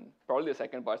important. Probably the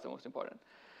second part is the most important.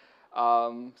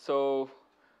 So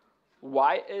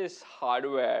why is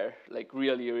hardware like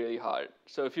really, really hard?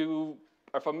 So if you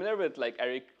are familiar with like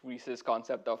Eric Ries's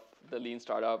concept of the lean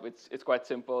startup, it's quite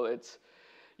simple. It's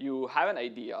you have an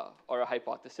idea or a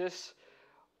hypothesis.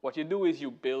 What you do is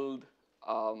you build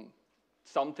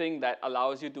something that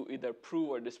allows you to either prove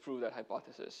or disprove that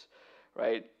hypothesis,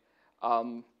 right?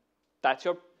 That's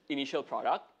your initial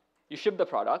product. You ship the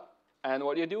product, and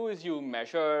what you do is you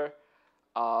measure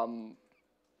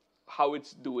how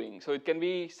it's doing. So it can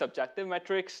be subjective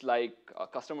metrics like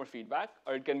customer feedback,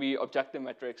 or it can be objective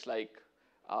metrics like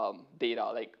data,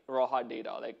 like raw hard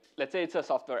data. Like let's say it's a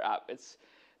software app. Its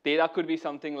data could be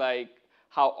something like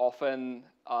how often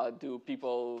do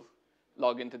people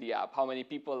log into the app? How many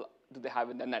people do they have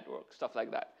in the network? Stuff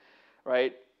like that,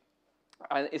 right?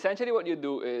 And essentially what you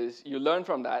do is you learn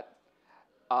from that,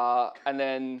 and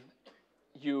then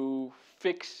you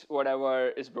fix whatever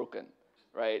is broken,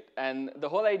 right? And the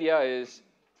whole idea is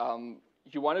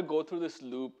you want to go through this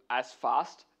loop as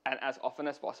fast and as often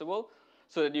as possible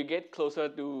so that you get closer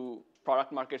to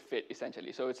product market fit,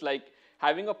 essentially. So it's like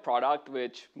having a product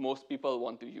which most people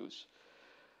want to use.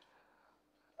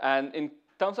 And in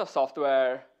terms of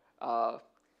software,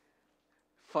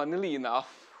 funnily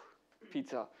enough,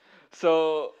 pizza.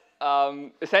 So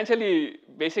essentially,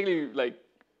 basically, like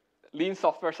lean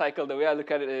software cycle, the way I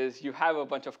look at it is you have a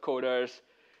bunch of coders.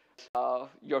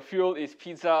 Your fuel is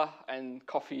pizza and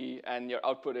coffee, and your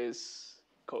output is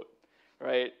code,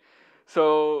 right?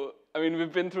 So, I mean,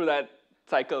 we've been through that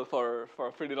cycle for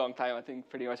a pretty long time. I think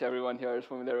pretty much everyone here is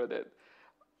familiar with it.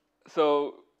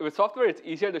 So with software, it's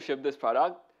easier to ship this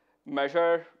product,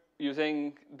 measure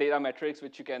using data metrics,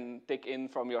 which you can take in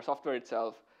from your software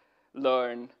itself,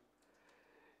 learn.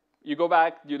 You go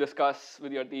back, you discuss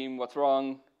with your team what's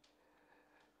wrong.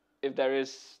 If there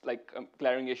is like a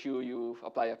glaring issue, you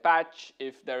apply a patch.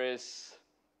 If there is,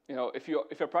 you know, if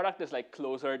your product is like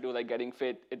closer to like getting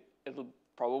fit, it'll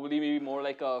probably be more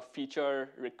like a feature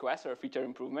request or a feature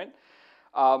improvement.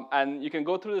 And you can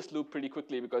go through this loop pretty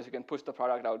quickly because you can push the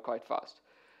product out quite fast.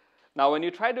 Now, when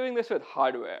you try doing this with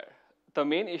hardware, the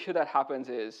main issue that happens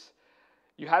is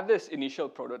you have this initial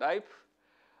prototype,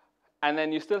 and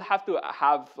then you still have to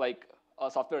have like a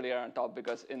software layer on top,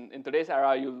 because in today's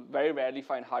era, you'll very rarely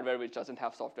find hardware which doesn't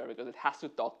have software because it has to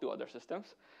talk to other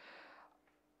systems.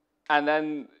 And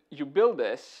then you build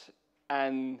this,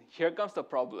 and here comes the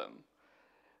problem.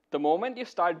 The moment you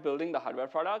start building the hardware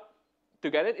product, to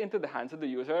get it into the hands of the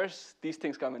users, these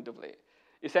things come into play.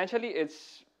 Essentially,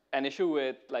 it's an issue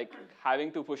with like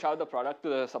having to push out the product to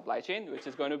the supply chain, which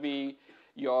is going to be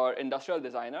your industrial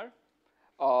designer.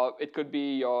 It could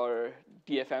be your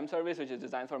DFM service, which is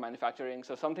designed for manufacturing.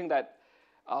 So something that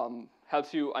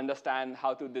helps you understand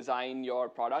how to design your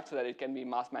product so that it can be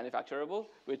mass manufacturable,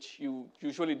 which you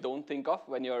usually don't think of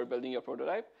when you're building your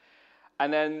prototype.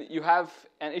 And then you have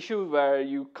an issue where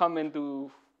you come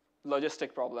into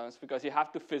logistic problems because you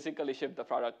have to physically ship the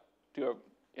product to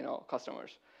your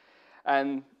customers.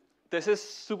 And this is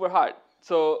super hard.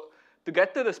 So to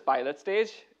get to this pilot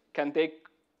stage can take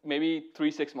maybe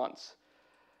 3-6 months.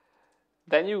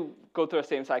 Then you go through the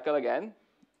same cycle again,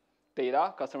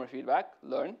 data, customer feedback,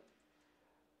 learn,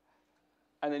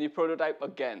 and then you prototype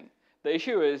again. The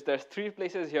issue is there's 3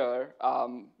 places here,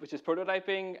 which is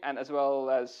prototyping and as well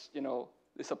as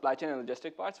the supply chain and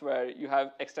logistic parts where you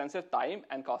have extensive time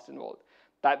and cost involved.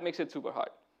 That makes it super hard.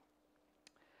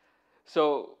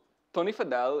 So Tony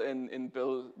Fadell in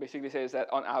Bill basically says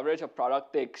that on average, a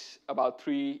product takes about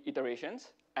 3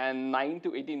 iterations and 9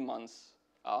 to 18 months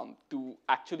to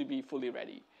actually be fully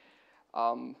ready.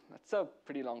 That's a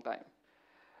pretty long time.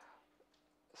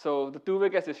 So the 2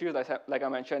 biggest issues, like I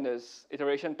mentioned, is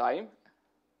iteration time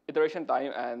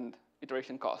and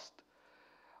iteration cost.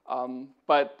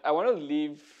 But I want to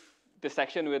leave this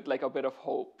section with like a bit of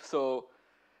hope. So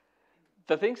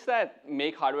the things that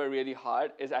make hardware really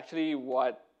hard is actually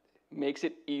what makes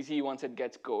it easy once it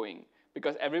gets going.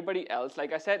 Because everybody else,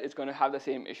 like I said, is going to have the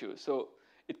same issues. So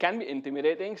it can be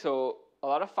intimidating. So a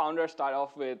lot of founders start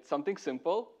off with something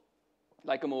simple,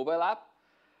 like a mobile app.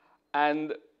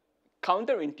 And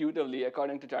counterintuitively,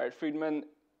 according to Jared Friedman,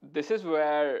 this is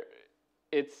where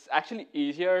it's actually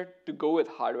easier to go with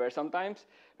hardware sometimes,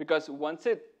 because once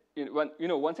it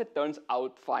turns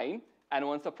out fine and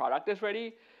once the product is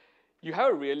ready, you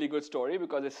have a really good story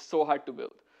because it's so hard to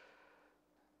build.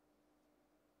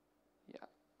 Yeah.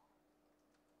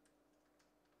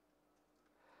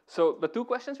 So the 2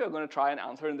 questions we're going to try and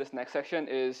answer in this next section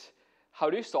is, how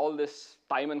do you solve this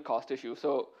time and cost issue?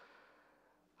 So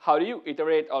how do you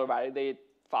iterate or validate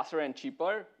faster and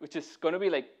cheaper, which is going to be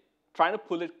like trying to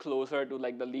pull it closer to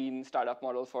like the lean startup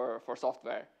model for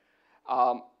software.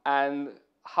 And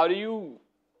how do you,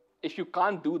 if you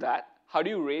can't do that, how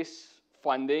do you raise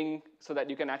funding so that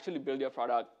you can actually build your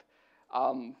product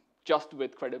just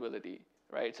with credibility,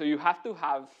 right? So you have to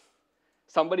have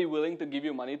somebody willing to give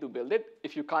you money to build it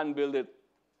if you can't build it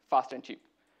fast and cheap,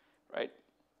 right?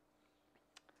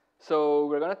 So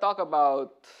we're going to talk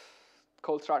about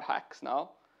cold start hacks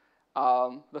now.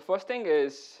 The first thing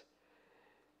is,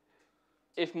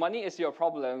 if money is your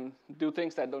problem, do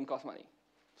things that don't cost money.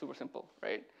 Super simple,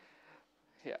 right?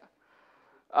 Yeah.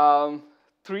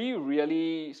 3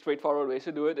 really straightforward ways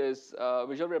to do it is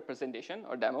visual representation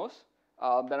or demos.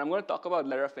 Then I'm going to talk about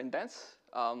letter of intents,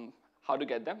 how to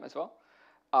get them as well.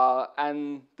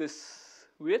 And this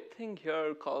weird thing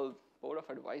here called board of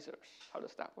advisors. How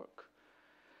does that work?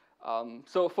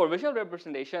 So for visual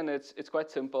representation, it's quite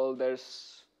simple.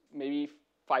 There's maybe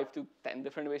 5 to 10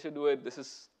 different ways to do it. This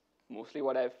is mostly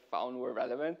what I've found were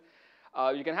relevant.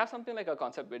 You can have something like a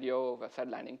concept video, website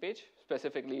landing page,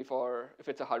 specifically for if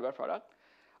it's a hardware product.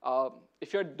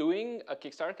 If you're doing a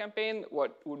Kickstarter campaign,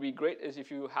 what would be great is if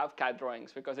you have CAD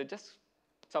drawings, because it just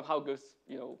somehow gives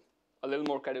a little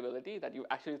more credibility that you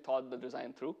actually thought the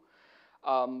design through.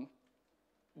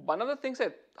 One of the things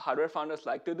that hardware founders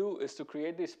like to do is to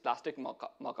create these plastic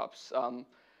mock-ups.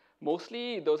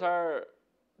 Mostly those are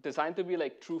designed to be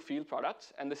like true field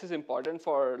products, and this is important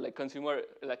for like consumer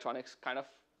electronics kind of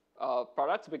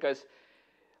products, because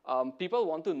people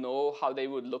want to know how they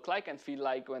would look like and feel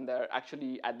like when they're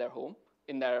actually at their home,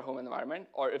 in their home environment,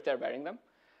 or if they're wearing them.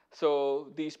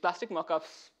 So these plastic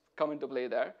mock-ups come into play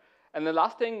there. And the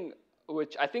last thing,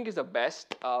 which I think is the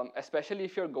best, especially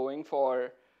if you're going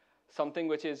for something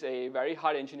which is a very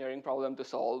hard engineering problem to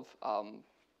solve,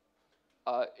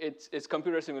 it's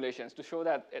computer simulations to show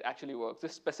that it actually works.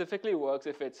 This specifically works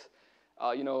if it's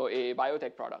a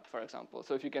biotech product, for example.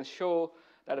 So if you can show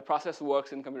that a process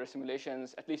works in computer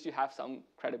simulations, at least you have some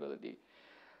credibility.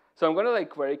 So I'm going to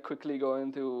like very quickly go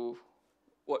into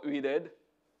what we did.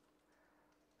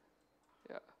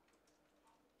 Yeah.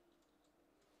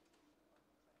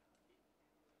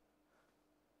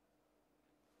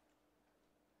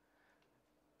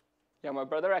 Yeah, my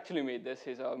brother actually made this.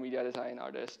 He's a media design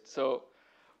artist. So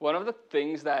one of the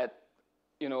things that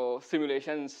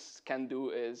simulations can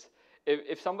do is,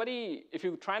 if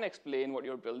you try and explain what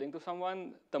you're building to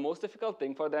someone, the most difficult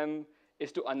thing for them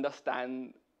is to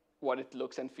understand what it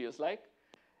looks and feels like,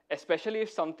 especially if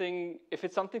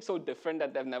it's something so different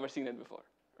that they've never seen it before,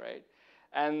 right?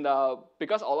 And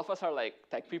because all of us are like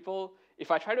tech people,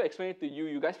 if I try to explain it to you,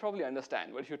 you guys probably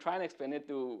understand. But if you try and explain it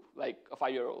to like a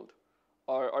 5-year-old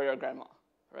or your grandma,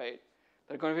 right?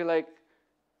 They're going to be like,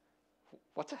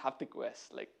 what's a haptic OS?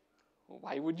 Like,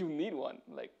 why would you need one?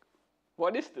 Like,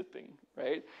 what is the thing,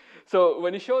 right? So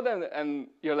when you show them and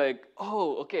you're like,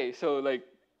 oh, okay, so like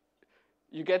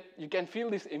you can feel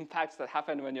these impacts that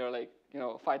happen when you're like,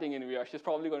 fighting in VR. She's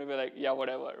probably going to be like, yeah,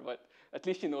 whatever, but at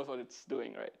least she knows what it's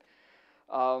doing, right?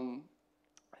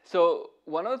 So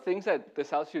one of the things that this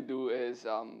helps you do is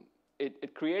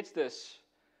it creates this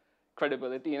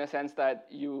credibility in a sense that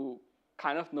you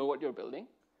kind of know what you're building.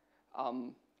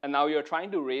 And now you're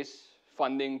trying to raise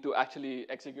funding to actually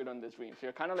execute on this dream. So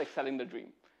you're kind of like selling the dream,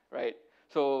 right?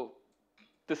 So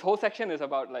this whole section is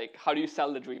about like how do you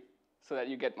sell the dream so that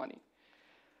you get money.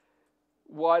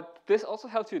 What this also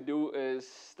helps you do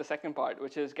is the second part,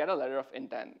 which is get a letter of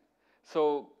intent.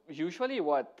 So usually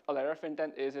what a letter of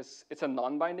intent is it's a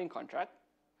non-binding contract,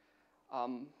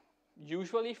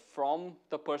 usually from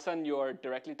the person you're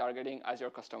directly targeting as your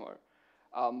customer.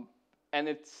 And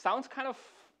it sounds kind of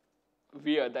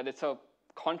weird that it's a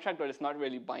contract but it's not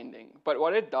really binding. But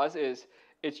what it does is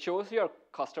it shows your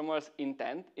customer's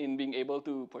intent in being able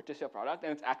to purchase your product,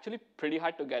 and it's actually pretty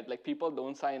hard to get. Like, people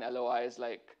don't sign LOIs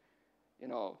like,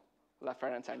 left,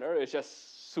 right, and center. It's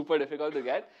just super difficult to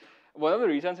get. One of the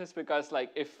reasons is because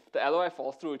like if the LOI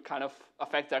falls through, it kind of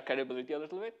affects their credibility a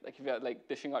little bit. Like if you're like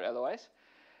dishing out LOIs.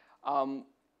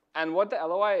 And what the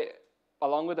LOI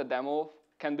along with the demo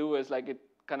can do is like it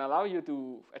can allow you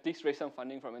to at least raise some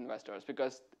funding from investors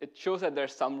because it shows that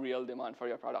there's some real demand for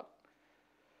your product.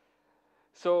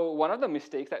 So one of the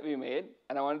mistakes that we made,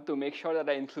 and I wanted to make sure that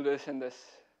I include this in this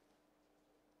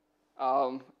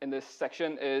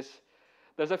section, is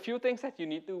there's a few things that you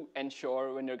need to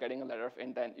ensure when you're getting a letter of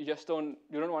intent. You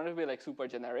don't want to be like super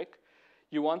generic.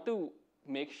 You want to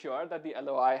make sure that the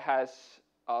LOI has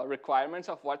requirements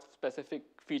of what specific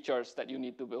features that you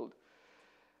need to build.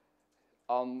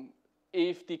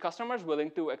 If the customer is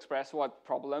willing to express what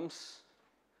problems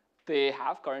they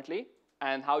have currently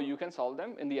and how you can solve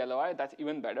them in the LOI, that's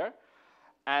even better.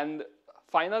 And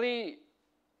finally,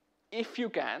 if you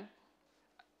can,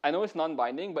 I know it's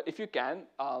non-binding, but if you can,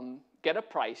 get a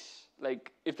price.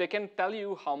 Like if they can tell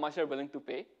you how much they're willing to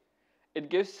pay, it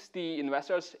gives the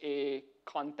investors a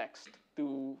context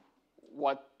to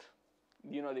what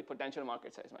the potential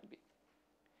market size might be.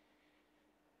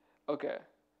 Okay,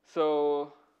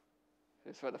 so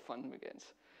this is where the fun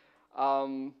begins.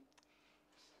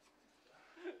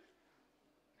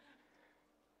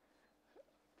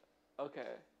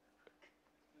 Okay.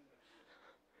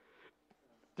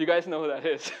 Do you guys know who that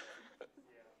is?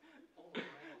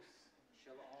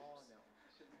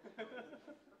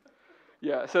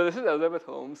 Yeah, so this is Elizabeth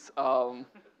Holmes and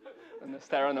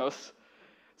Theranos.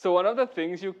 So one of the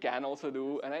things you can also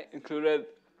do, and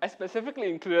I specifically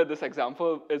included this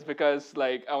example, is because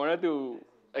like I wanted to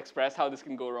express how this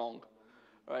can go wrong,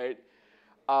 right?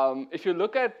 If you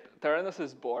look at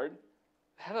Theranos' board,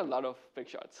 it has a lot of big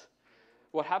shots.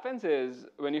 What happens is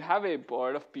when you have a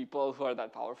board of people who are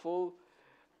that powerful,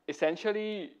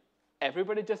 essentially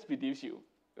everybody just believes you,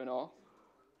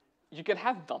 You can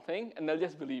have nothing and they'll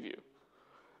just believe you,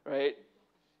 right?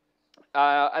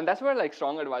 And that's where like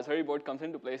strong advisory board comes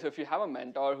into play. So if you have a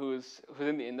mentor who's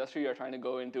in the industry you're trying to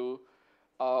go into,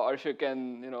 or if you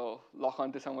can lock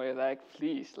onto somebody like,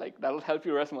 please, like that'll help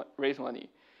you raise money.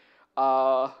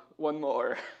 One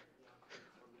more.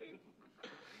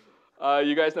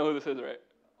 You guys know who this is, right?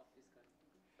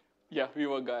 Yeah,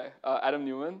 WeWork guy, Adam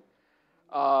Newman.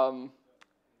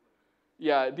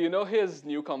 Yeah, do you know his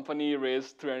new company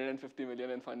raised $350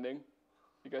 million in funding?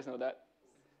 You guys know that?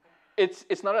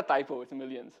 It's not a typo, it's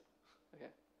millions. Okay.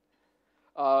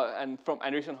 And from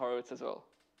Andreessen Horowitz as well.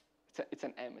 It's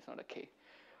an M, it's not a K.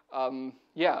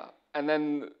 Yeah, and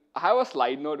then I have a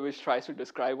slide note which tries to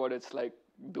describe what it's like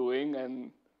doing,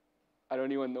 and I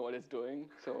don't even know what it's doing.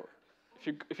 So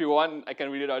if you want, I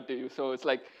can read it out to you. So it's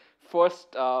like,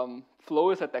 first,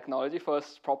 Flow is a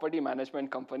technology-first property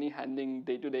management company handling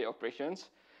day-to-day operations.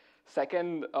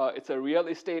 Second, it's a real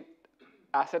estate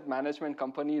asset management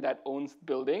company that owns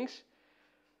buildings.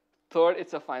 Third,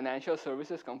 it's a financial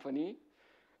services company.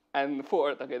 And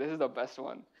fourth, okay, this is the best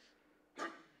one.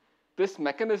 This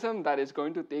mechanism that is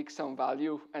going to take some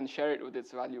value and share it with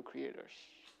its value creators.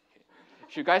 Okay.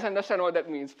 If you guys understand what that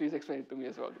means, please explain it to me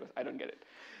as well, because I don't get it.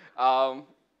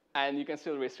 And you can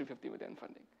still raise $350 million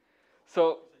funding.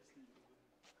 So,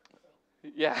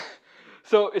 yeah.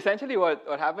 So essentially what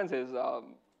happens is,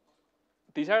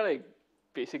 these are like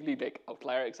basically like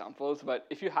outlier examples, but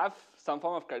if you have some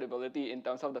form of credibility in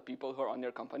terms of the people who are on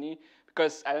your company,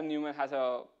 because Adam Newman has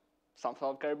some sort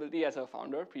of credibility as a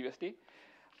founder previously,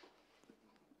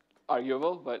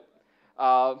 arguable, but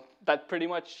that pretty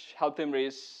much helped him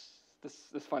raise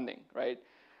this funding, right?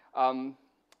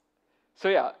 So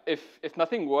yeah, if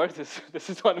nothing works, this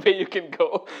is one way you can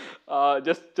go.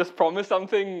 Just promise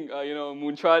something,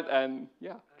 moonshot, and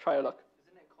yeah, try your luck.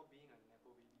 Isn't that called being a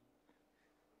nepo baby?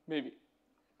 Maybe.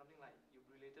 Something like you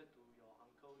related to your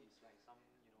uncle is like some,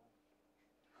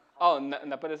 Oh,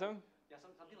 nepotism? Yeah,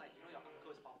 something like, your uncle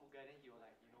is a powerful guy, then he will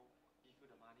like, give you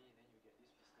the money and then you get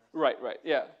this business. Right,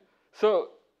 yeah. So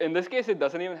in this case, it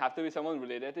doesn't even have to be someone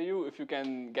related to you. If you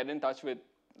can get in touch with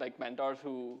like mentors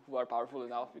who are powerful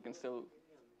enough, you can still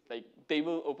like they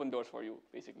will open doors for you.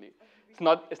 Basically, it's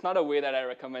not a way that I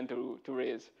recommend to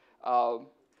raise,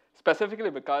 specifically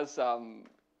because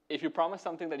if you promise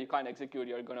something that you can't execute,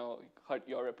 you're gonna hurt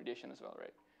your reputation as well,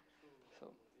 right? So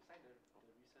Beside the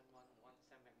recent one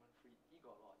Sam Bankman-Fried, he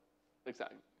got a lot.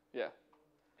 exactly, yeah,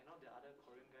 And now the other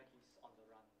Korean guy, he's on the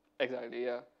run. exactly,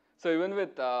 yeah. So even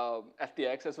with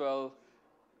FTX as well,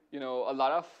 a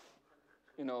lot of,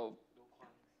 you know, Do Kwon.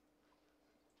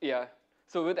 yeah.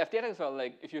 So with FTX as well,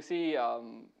 like if you see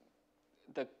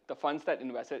the funds that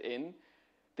invested in,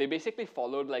 they basically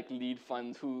followed like lead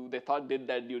funds who they thought did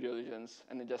their due diligence,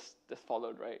 and they just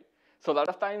followed, right? So a lot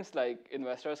of times, like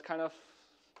investors kind of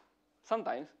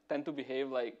sometimes tend to behave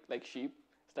like sheep.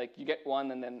 It's like you get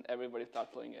one, and then everybody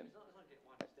starts flowing in. It's not get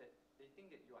one, it's that they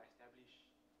think that you are established,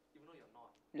 even though you're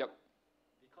not. Yep.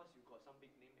 Because you got some big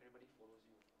name, everybody follows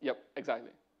you. Yep.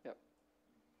 Exactly. Yep.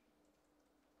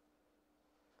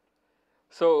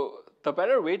 So the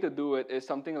better way to do it is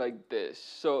something like this.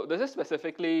 So this is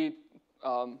specifically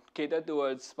catered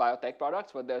towards biotech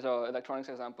products, but there's an electronics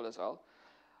example as well.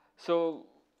 So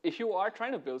if you are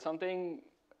trying to build something,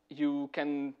 you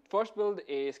can first build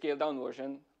a scaled down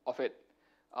version of it.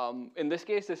 In this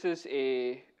case, this is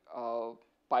a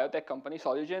biotech company,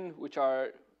 Solugen, which I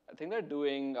think they're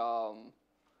doing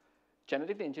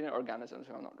genetically engineered organisms,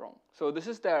 if I'm not wrong. So this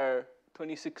is their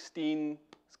 2016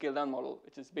 scaled down model,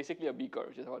 which is basically a beaker,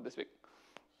 which is about this big.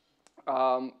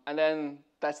 And then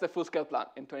that's the full scale plant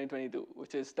in 2022,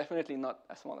 which is definitely not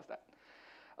as small as that.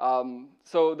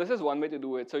 So this is one way to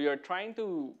do it. So you're trying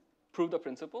to prove the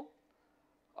principle,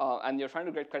 and you're trying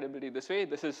to get credibility this way.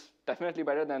 This is definitely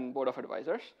better than board of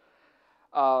advisors.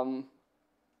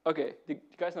 Okay, do you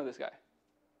guys know this guy? I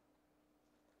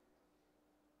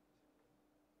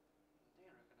think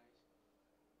I recognize.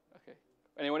 Okay,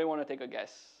 anybody want to take a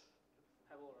guess?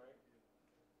 Pebble, right?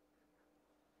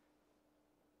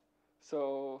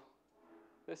 So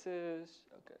this is,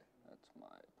 okay, that's my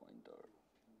pointer.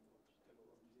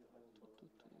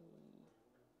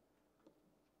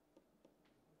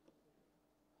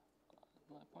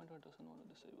 My pointer doesn't want to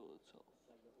disable itself.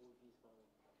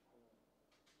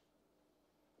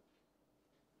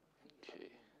 Okay.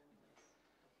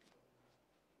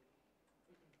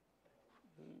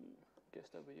 Guess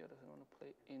the video doesn't want to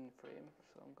play in frame,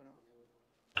 so I'm gonna.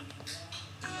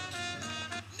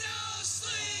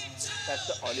 That's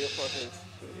the audio for his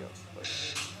video. But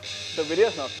the video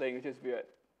is not playing, which is weird.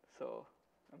 So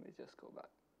let me just go back.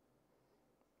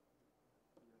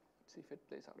 See if it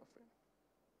plays out of frame.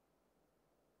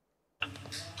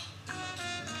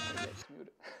 Okay, it's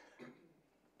muted.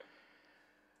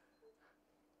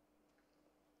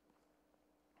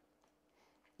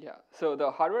 Yeah, so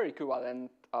the hardware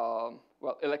equivalent,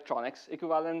 electronics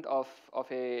equivalent of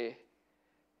a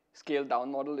scaled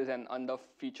down model is an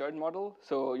under-featured model.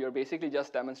 So you're basically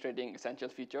just demonstrating essential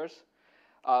features.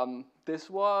 This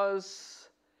was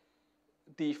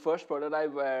the first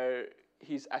prototype where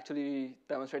he's actually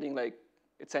demonstrating like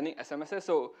it's sending SMSs.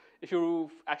 So if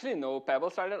you actually know, Pebble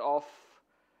started off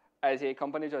as a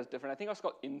company which was different. I think it was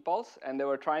called Impulse, and they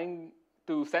were trying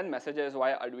to send messages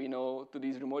via Arduino to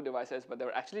these remote devices, but they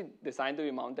were actually designed to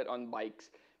be mounted on bikes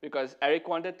because Eric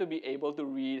wanted to be able to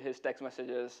read his text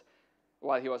messages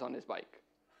while he was on his bike.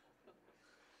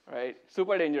 Right?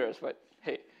 Super dangerous, but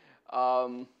hey.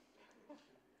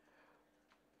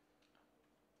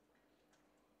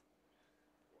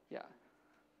 Yeah.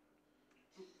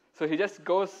 So he just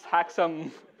goes hack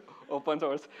some open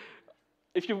source.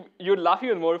 If you'd laugh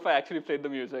even more if I actually played the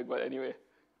music, but anyway.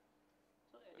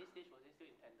 So at this stage, was it still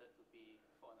intended to be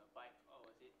for on a bike, or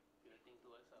was it pivoting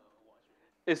towards a watch?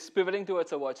 It's pivoting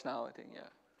towards a watch now, I think, yeah.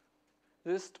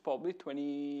 This is probably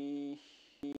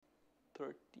 2013,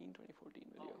 2014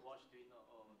 video. Oh, watch Duino,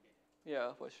 oh, okay.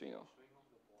 Yeah, watch Duino. Showing off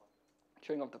the board.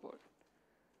 Showing off the board.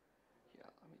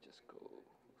 Yeah, let me just go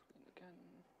screen again.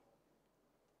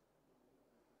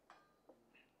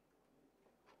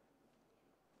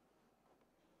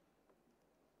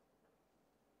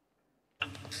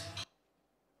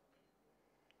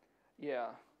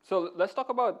 Yeah, so let's talk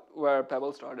about where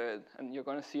Pebble started, and you're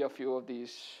going to see a few of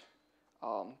these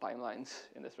timelines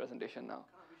in this presentation now.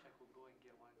 I kind of wish I could go and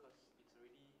get one because it's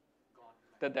already gone.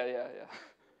 Yeah.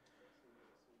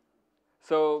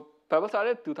 So Pebble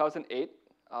started 2008.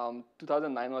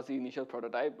 2009 was the initial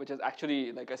prototype, which is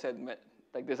actually, like I said,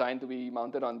 designed to be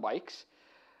mounted on bikes.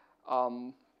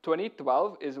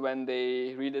 2012 is when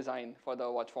they redesigned for the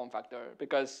watch form factor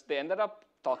because they ended up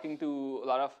talking to a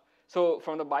lot of, so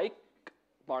from the bike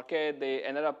market. They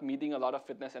ended up meeting a lot of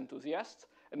fitness enthusiasts,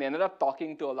 and they ended up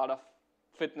talking to a lot of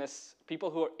fitness people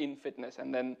who are in fitness,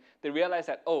 and then they realized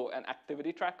that, oh, an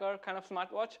activity tracker kind of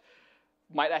smartwatch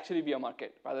might actually be a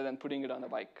market rather than putting it on a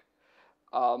bike.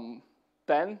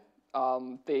 Then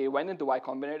they went into Y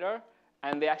Combinator,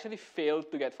 and they actually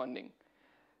failed to get funding.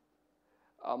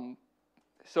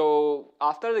 So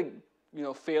after they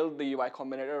failed the Y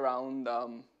Combinator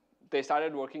round, they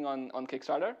started working on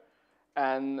Kickstarter,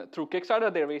 and through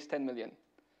Kickstarter they raised 10 million.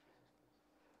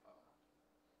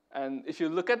 And if you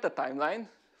look at the timeline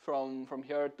from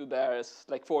here to there, it's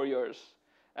like 4 years.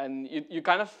 And you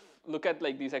kind of look at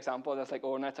like these examples as like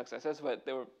overnight successes, but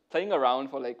they were playing around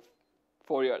for like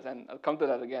 4 years, and I'll come to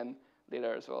that again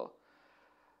later as well.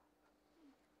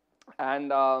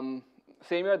 And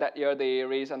same year, that year, they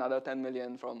raised another 10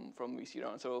 million from VC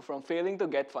round. So from failing to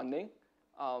get funding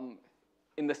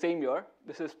in the same year,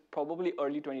 this is probably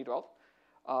early 2012,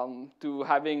 to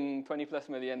having 20 plus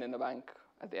million in the bank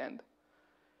at the end,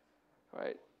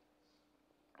 right?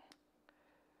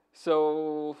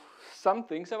 So some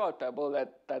things about Pebble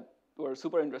that were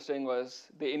super interesting was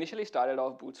they initially started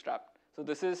off bootstrapped. So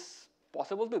this is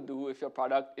possible to do if your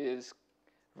product is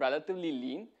relatively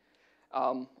lean,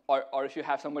 or if you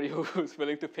have somebody who's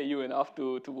willing to pay you enough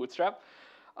to bootstrap.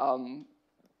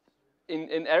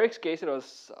 In Eric's case, it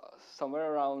was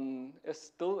somewhere around, it's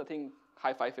still, I think,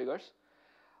 high 5 figures.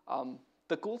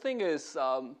 The cool thing is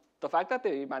the fact that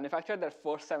they manufactured their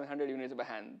first 700 units by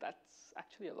hand. That's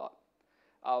actually a lot.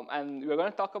 And we're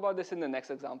going to talk about this in the next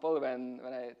example when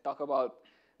I talk about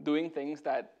doing things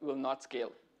that will not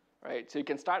scale, right? So you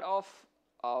can start off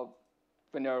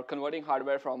when you're converting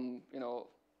hardware from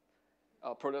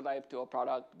a prototype to a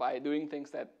product by doing things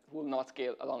that will not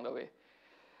scale along the way.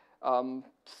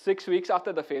 6 weeks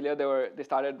after the failure, they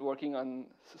started working on,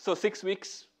 so 6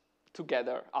 weeks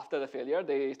together after the failure,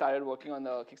 they started working on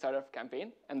the Kickstarter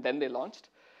campaign, and then they launched.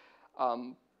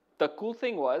 The cool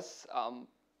thing was,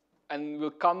 and we'll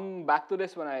come back to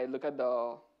this when I look at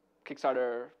the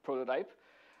Kickstarter prototype,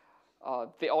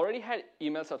 they already had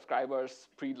email subscribers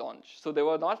pre-launch. So they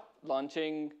were not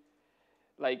launching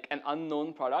like an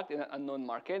unknown product in an unknown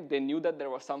market. They knew that there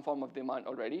was some form of demand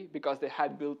already because they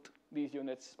had built these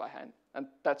units by hand, and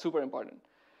that's super important.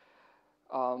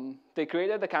 They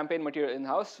created the campaign material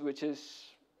in-house, which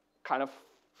is kind of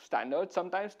standard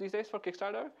sometimes these days for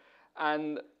Kickstarter,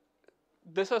 and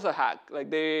this was a hack.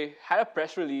 Like they had a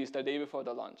press release the day before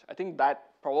the launch. I think that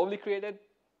probably created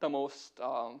the most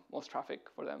traffic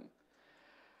for them.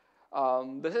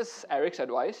 This is Eric's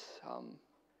advice.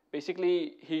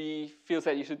 Basically, he feels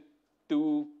that you should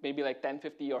do maybe like 10,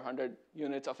 50, or 100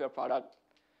 units of your product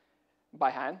by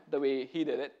hand, the way he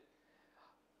did it,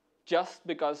 just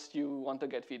because you want to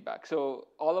get feedback. So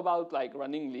all about like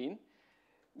running lean.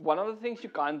 One of the things you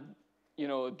can't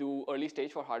do early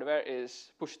stage for hardware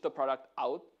is push the product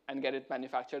out and get it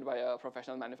manufactured by a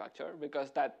professional manufacturer,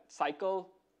 because that cycle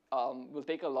will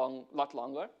take a lot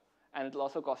longer, and it'll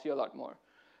also cost you a lot more.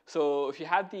 So if you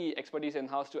have the expertise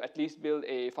in-house to at least build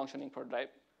a functioning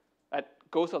prototype, that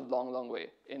goes a long, long way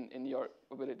in your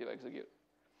ability to execute.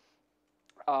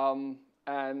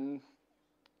 And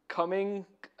coming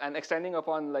and extending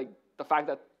upon like the fact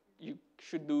that you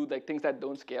should do like things that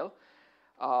don't scale.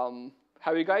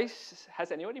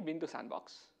 Has anybody been to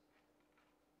Sandbox?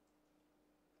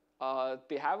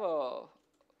 They have a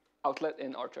outlet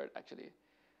in Orchard, actually.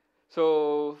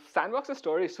 So Sandbox's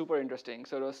story is super interesting.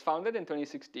 So it was founded in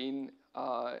 2016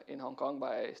 in Hong Kong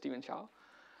by Stephen Chow.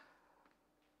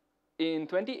 In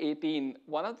 2018,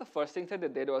 one of the first things that they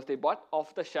did was they bought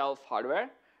off-the-shelf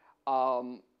hardware,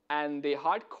 and they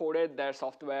hard-coded their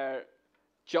software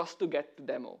just to get to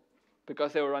demo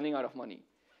because they were running out of money.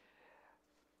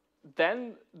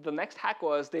 Then the next hack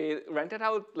was they rented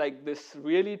out like this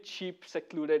really cheap,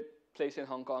 secluded place in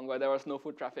Hong Kong where there was no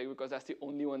foot traffic because that's the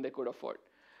only one they could afford.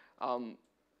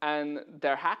 And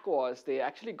their hack was they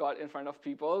actually got in front of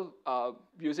people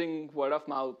using word of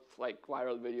mouth, like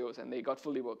viral videos, and they got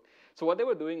fully booked. So what they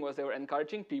were doing was they were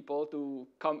encouraging people to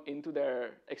come into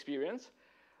their experience,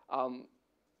 they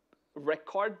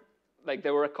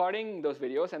were recording those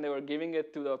videos and they were giving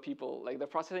it to the people, like they're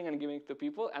processing and giving it to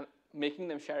people and making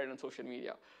them share it on social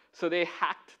media. So they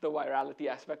hacked the virality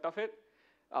aspect of it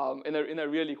in a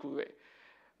really cool way.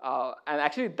 And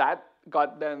actually that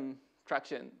got them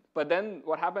traction. But then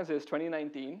what happens is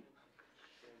 2019,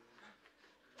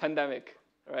 pandemic,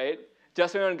 right?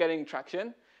 Just when you're getting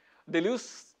traction, they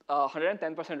lose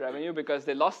 110% revenue because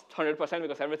they lost 100%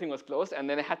 because everything was closed, and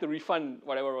then they had to refund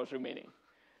whatever was remaining,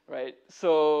 right?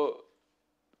 So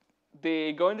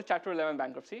they go into Chapter 11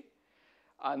 bankruptcy,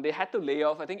 and they had to lay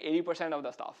off, I think, 80% of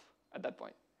the staff at that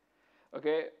point.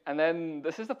 Okay, and then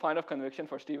this is the point of conviction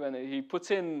for Steven. He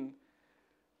puts in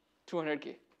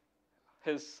 200K,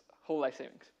 his whole life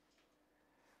savings.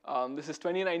 This is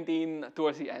 2019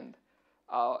 towards the end.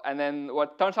 And then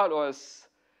what turns out was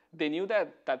they knew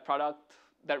that that product,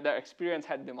 that their experience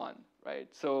had demand, right?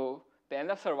 So they end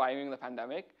up surviving the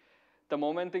pandemic. The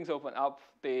moment things open up,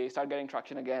 they start getting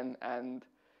traction again, and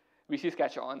VCs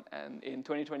catch on. And in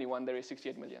 2021, there is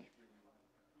 68 million.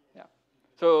 Yeah.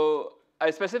 So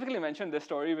I specifically mentioned this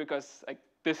story because like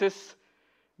this is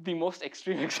the most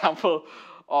extreme example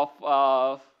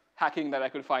of hacking that I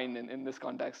could find in this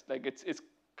context. Like it's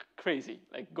crazy.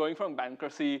 Like going from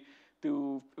bankruptcy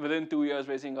to within 2 years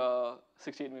raising a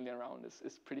 68 million round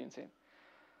is pretty insane.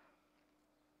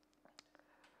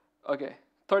 Okay,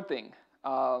 third thing,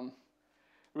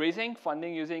 raising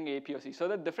funding using a POC. So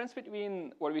the difference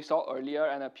between what we saw earlier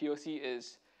and a POC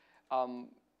is,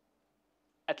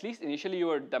 at least initially you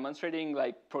were demonstrating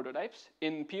like prototypes.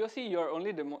 In POC, you're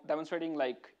only demonstrating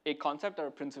like a concept or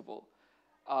a principle,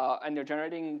 and you're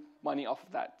generating money off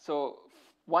of that. So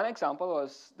one example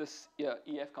was this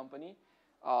EF company,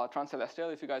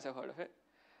 Transcelestial, if you guys have heard of it.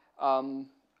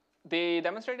 They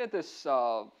demonstrated this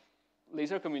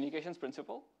laser communications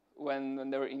principle when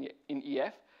they were in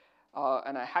EF,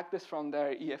 and I hacked this from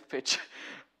their EF pitch.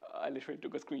 I literally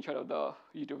took a screenshot of the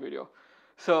YouTube video.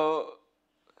 So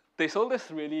they sold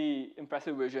this really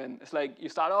impressive vision. It's like you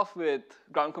start off with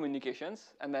ground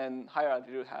communications, and then higher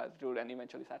altitude, and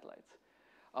eventually satellites.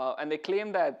 And they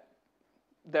claim that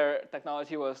their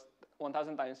technology was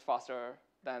 1,000 times faster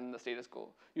than the status quo.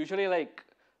 Usually like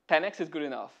 10x is good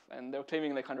enough, and they're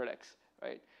claiming like 100x,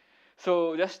 right?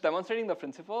 So just demonstrating the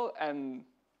principle and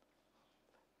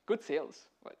good sales,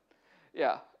 but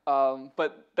yeah.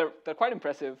 But they're quite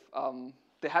impressive.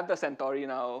 They have the Centauri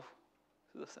now,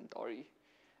 the Centauri,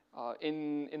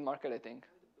 in market, I think.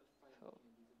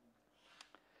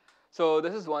 So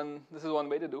this is one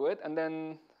way to do it, and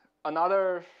then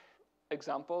another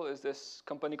example is this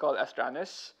company called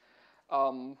Astranis.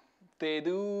 They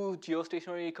do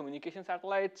geostationary communication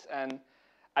satellites, and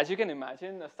as you can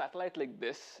imagine, a satellite like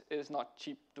this is not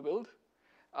cheap to build.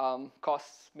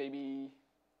 Costs maybe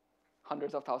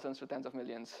hundreds of thousands to tens of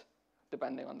millions,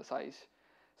 depending on the size.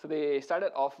 So they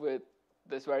started off with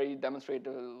this very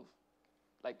demonstrative,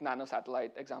 like nano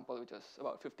satellite example, which was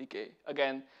about 50K.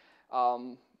 Again,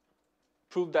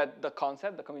 proved that the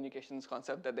communications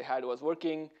concept that they had was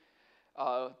working.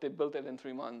 They built it in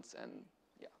 3 months, and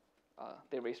yeah,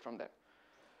 they raised from there.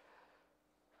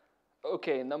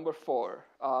 Okay, number 4.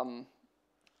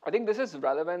 I think this is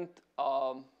relevant.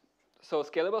 So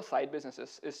scalable side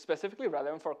businesses is specifically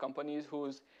relevant for companies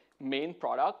whose main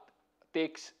product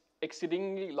takes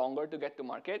exceedingly longer to get to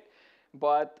market,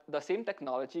 but the same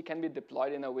technology can be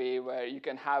deployed in a way where you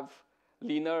can have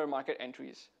leaner market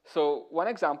entries. So one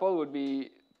example would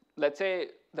be, let's say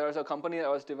there was a company that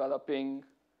was developing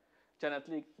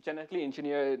genetically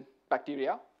engineered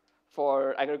bacteria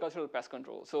for agricultural pest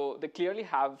control. So they clearly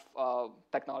have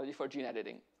technology for gene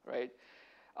editing, right?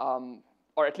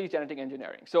 Or at least genetic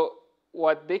engineering. So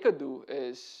what they could do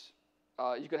is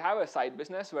you could have a side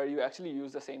business where you actually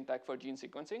use the same tech for gene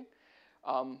sequencing,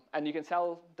 and you can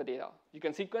sell the data. You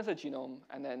can sequence a genome,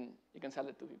 and then you can sell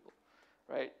it to people,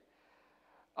 right?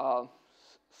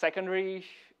 Secondary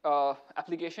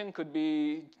application could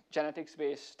be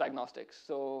genetics-based diagnostics.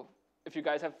 So if you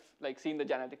guys have like seen the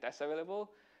genetic tests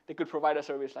available, they could provide a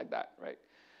service like that, right?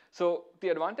 So the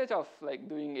advantage of like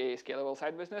doing a scalable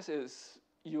side business is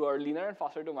you are leaner and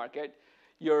faster to market.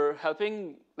 You're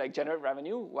helping like generate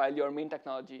revenue while your main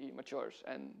technology matures,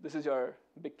 and this is your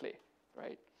big play,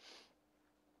 right?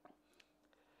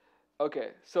 Okay,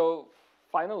 so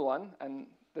final one, and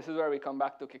this is where we come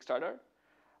back to Kickstarter,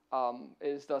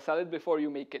 is the sell it before you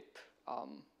make it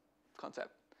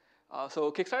concept.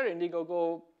 So Kickstarter,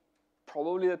 Indiegogo,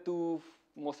 probably the 2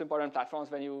 most important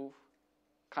platforms when you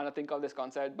kind of think of this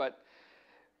concept, but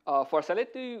for sell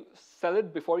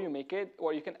it before you make it,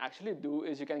 what you can actually do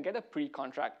is you can get a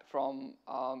pre-contract from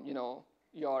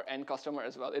your end customer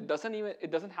as well. It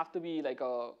doesn't have to be like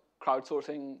a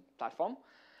crowdsourcing platform.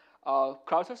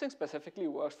 Crowdsourcing specifically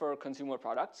works for consumer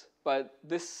products, but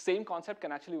this same concept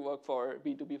can actually work for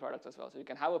B2B products as well. So you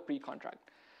can have a pre-contract.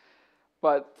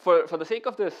 But for the sake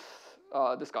of this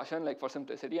discussion, like for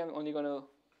simplicity, I'm only going to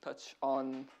touch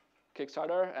on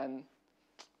Kickstarter. And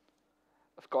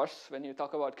of course, when you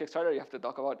talk about Kickstarter, you have to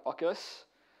talk about Oculus.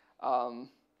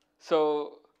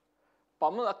 So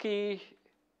Palmer Luckey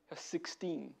was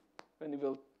 16 when he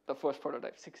built the first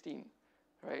prototype, 16,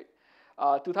 right?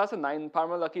 2009,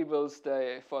 Palmer Luckey builds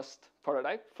the first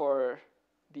prototype for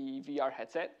the VR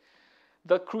headset.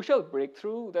 The crucial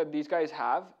breakthrough that these guys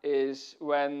have is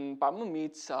when Palmer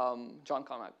meets John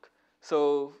Carmack.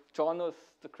 So John was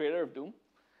the creator of Doom,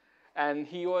 and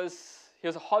he was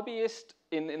a hobbyist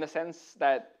in the sense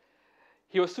that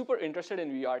he was super interested in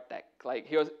VR tech. Like,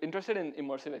 he was interested in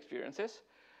immersive experiences.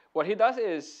 What he does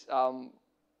is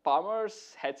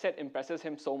Palmer's headset impresses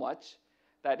him so much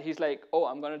that he's like, oh,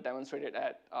 I'm going to demonstrate it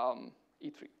at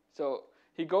E3. So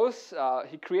he goes,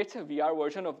 he creates a VR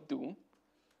version of Doom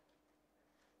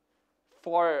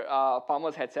for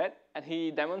Palmer's headset, and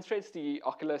he demonstrates the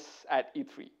Oculus at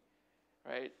E3,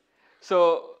 right?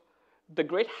 So the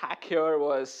great hack here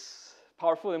was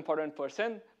powerful, important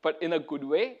person, but in a good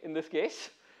way in this case.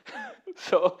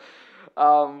 So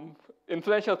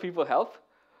influential people help,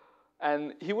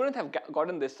 and he wouldn't have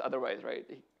gotten this otherwise, right?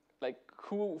 Like,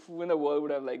 who in the world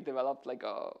would have like developed like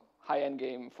a high-end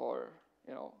game for,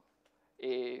 you know,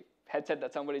 a headset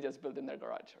that somebody just built in their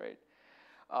garage, right?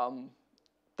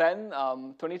 Then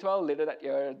 2012, later that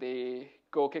year, they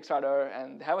go Kickstarter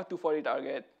and they have a 240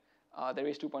 target. They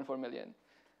raised 2.4 million,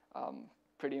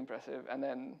 pretty impressive. And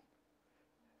then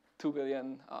 2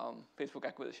 billion Facebook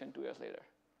acquisition 2 years later,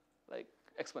 like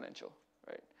exponential,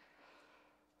 right?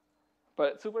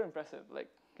 But super impressive. Like,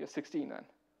 you're 16, man.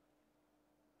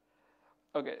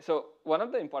 Okay, so one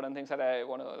of the important things that I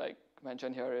want to like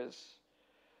mention here is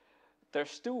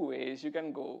there's two ways you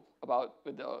can go about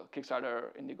with the Kickstarter,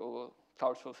 Indiegogo,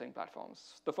 crowdsourcing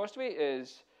platforms. The first way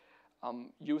is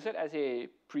use it as a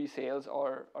pre-sales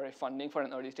or a funding for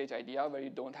an early stage idea where you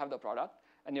don't have the product,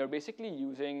 and you're basically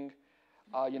using,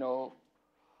 you know,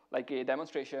 like a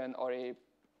demonstration or a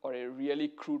really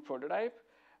crude prototype,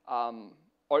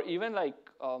 or even like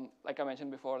I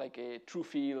mentioned before, like a true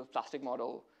feel plastic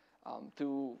model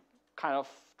to kind of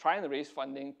try and raise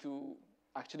funding to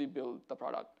actually build the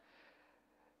product.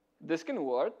 This can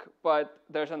work, but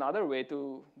there's another way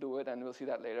to do it, and we'll see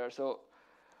that later. So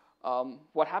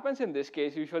what happens in this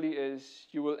case usually is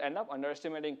you will end up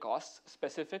underestimating costs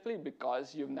specifically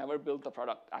because you've never built the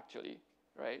product actually,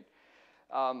 right?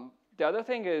 The other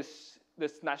thing is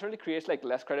this naturally creates like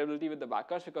less credibility with the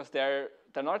backers because they're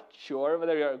not sure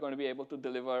whether you're going to be able to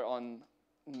deliver on,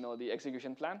 you know, the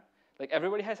execution plan. Like,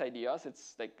 everybody has ideas.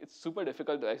 It's super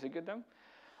difficult to execute them.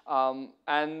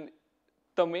 And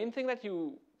the main thing that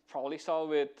you probably saw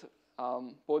with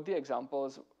both the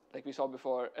examples like we saw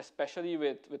before, especially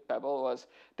with Pebble, was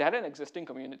they had an existing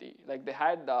community. Like, they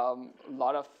had a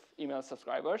lot of email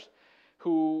subscribers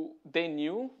who they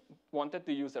knew wanted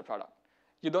to use their product.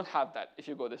 You don't have that if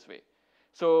you go this way.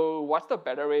 So what's the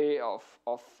better way of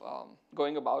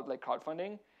going about like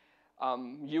crowdfunding?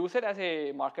 Use it as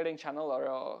a marketing channel or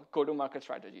a go-to-market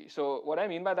strategy. So what I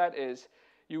mean by that is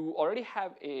you already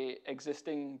have a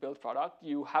existing built product.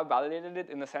 You have validated it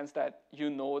in the sense that you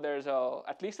know there's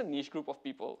at least a niche group of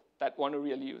people that want to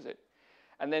really use it.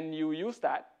 And then you use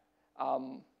that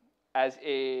as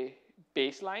a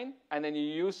baseline, and then you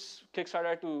use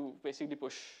Kickstarter to basically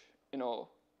push, you know,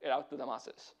 it out to the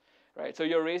masses, right? So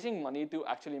you're raising money to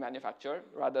actually manufacture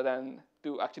rather than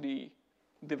to actually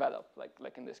develop,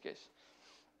 like in this case.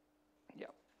 Yeah.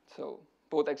 So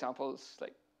both examples,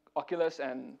 like Oculus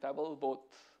and Pebble,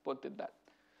 both did that.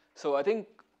 So I think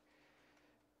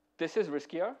this is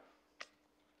riskier,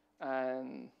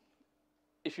 and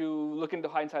if you look into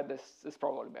hindsight, this is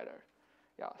probably better.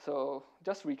 Yeah. So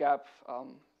just recap: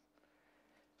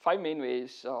 5 main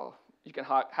ways you can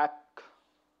hack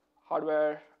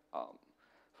hardware.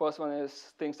 First one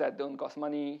is things that don't cost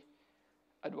money,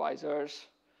 advisors,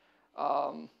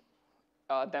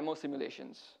 demo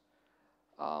simulations.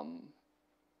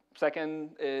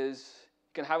 Second is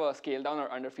you can have a scaled down or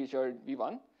under-featured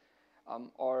V1,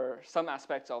 or some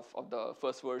aspects of the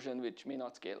first version which may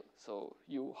not scale. So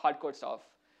you hardcode stuff,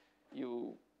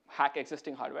 you hack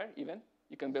existing hardware even.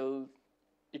 You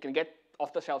can get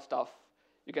off-the-shelf stuff,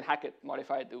 you can hack it,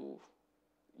 modify it to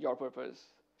your purpose,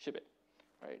 ship it,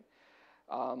 right?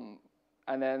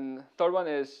 And then third one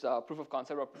is proof of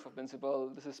concept or proof of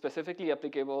principle. This is specifically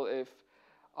applicable if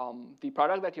the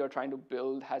product that you're trying to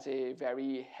build has a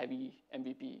very heavy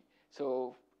MVP.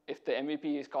 So if the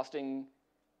MVP is costing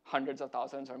hundreds of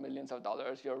thousands or millions of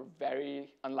dollars, you're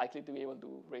very unlikely to be able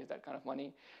to raise that kind of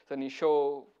money. So then you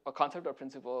show a concept or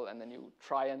principle, and then you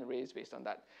try and raise based on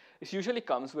that. This usually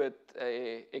comes with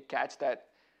a catch that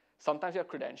sometimes your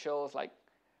credentials, like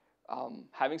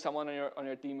having someone on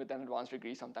your team with an advanced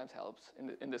degree sometimes helps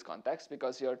in this context,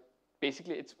 because you're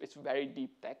basically it's very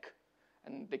deep tech,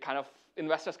 and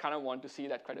investors kind of want to see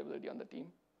that credibility on the team.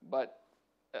 But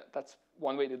that's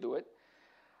one way to do it.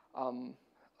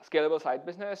 Scalable side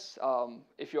business.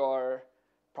 If your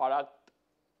product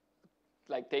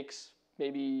like takes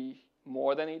maybe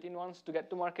more than 18 months to get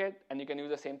to market, and you can use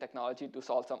the same technology to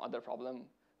solve some other problem,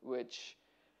 which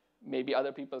maybe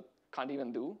other people can't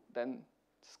even do, then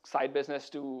side business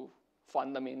to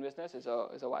fund the main business is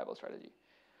a viable strategy.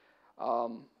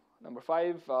 Number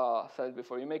 5, sell it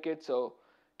before you make it. So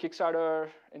Kickstarter,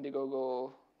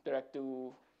 Indiegogo, direct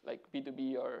to like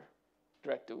B2B or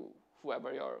direct to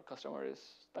whoever your customer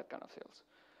is, that kind of sales.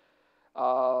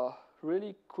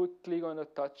 Really quickly going to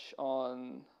touch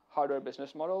on hardware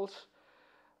business models.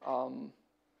 Probably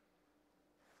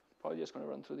just going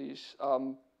to run through these.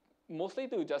 Mostly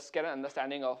to just get an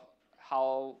understanding of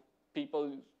how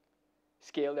people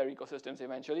scale their ecosystems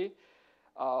eventually.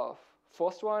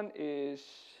 First one is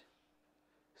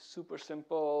super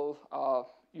simple.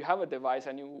 You have a device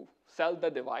and you sell the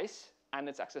device and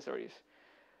its accessories.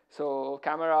 So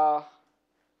camera,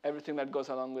 everything that goes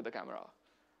along with the camera.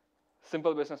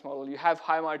 Simple business model. You have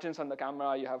high margins on the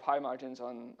camera, you have high margins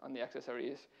on the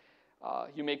accessories.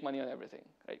 You make money on everything,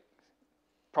 right?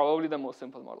 Probably the most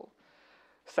simple model.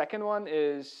 Second one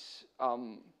is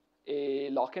a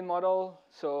lock-in model.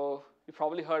 So you've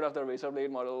probably heard of the razor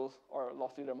blade model or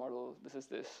loss leader model. This is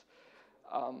this.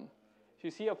 If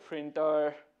you see a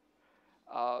printer,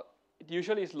 it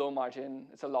usually is low margin.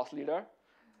 It's a loss leader.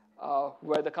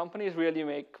 Where the companies really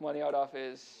make money out of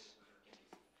is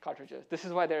cartridges. This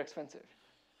is why they're expensive.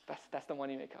 That's the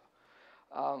money maker.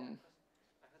 I heard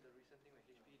the recent thing with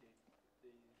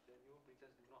HP, the new printers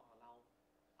do not allow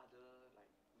other like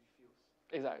refills.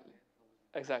 Exactly.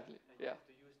 Exactly. And you Yeah. have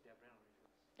to use their brand of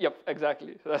refills. Yep.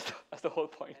 Exactly. That's the whole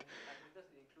point. And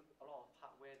printers include a lot of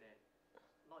hardware that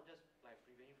not just like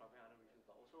preventing from having other refills,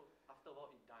 but also after a while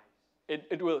it dies.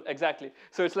 It will, exactly.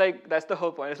 So it's like, that's the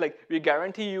whole point. It's like, we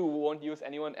guarantee you won't use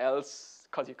anyone else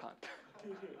because you can't.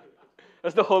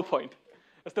 That's the whole point.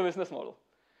 That's the business model.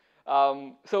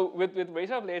 So with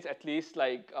razor blades, at least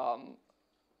like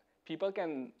people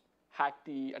can hack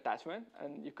the attachment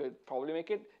and you could probably make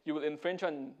it. You will infringe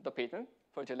on the patent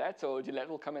for Gillette, so Gillette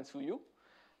will come and sue you.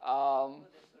 So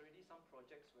there's already some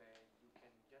projects where you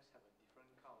can just have a different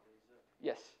kind of razor.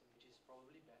 Yes. Which is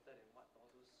probably better than what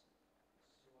all those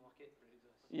supermarket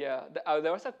razors. Yeah,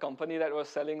 there was a company that was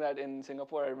selling that in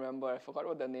Singapore, I remember. I forgot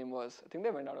what the name was. I think they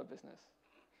went out of business.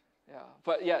 Yeah,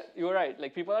 but yeah, you're right.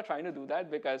 Like, people are trying to do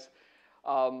that because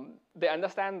they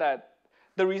understand that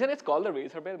the reason it's called the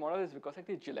razor blade model is because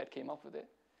actually Gillette came up with it.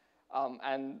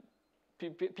 And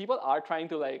people are trying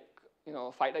to like,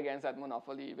 fight against that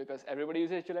monopoly because everybody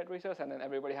uses Gillette razors and then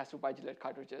everybody has to buy Gillette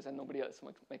cartridges and nobody else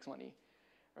makes money,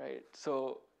 right?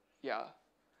 So yeah,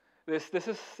 this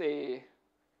is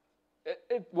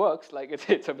it works, like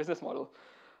it's a business model.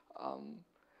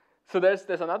 So there's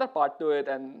another part to it,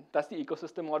 and that's the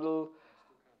ecosystem model.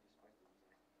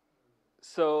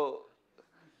 So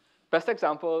best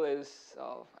example is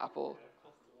Apple,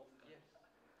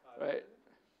 right?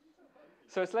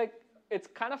 So it's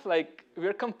kind of like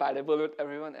we're compatible with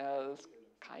everyone else,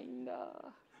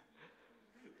 kinda.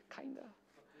 You can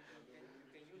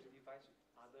use device with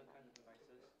other kind of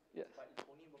devices, Yes. but it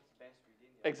only works best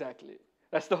within your Exactly.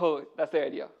 That's the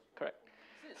idea. Correct.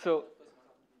 So.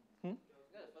 The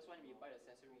first one you buy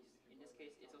accessories. In this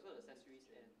case, it's also accessories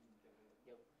and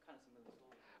they're kind of similar.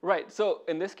 Right. So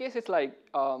in this case, it's like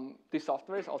the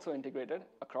software is also integrated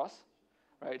across,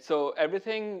 right? So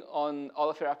everything on all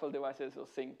of your Apple devices will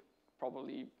sync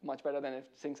probably much better than it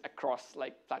syncs across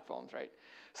like platforms, right?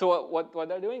 So what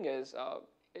they're doing is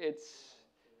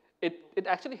it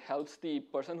actually helps the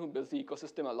person who builds the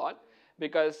ecosystem a lot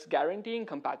because guaranteeing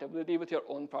compatibility with your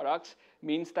own products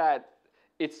means that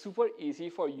it's super easy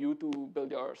for you to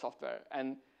build your software.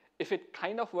 And if it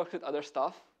kind of works with other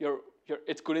stuff,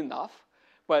 it's good enough.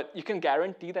 But you can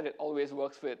guarantee that it always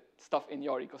works with stuff in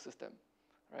your ecosystem,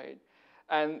 right?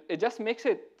 And it just makes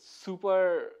it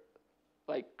super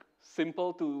like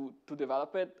simple to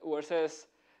develop it versus,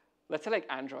 let's say like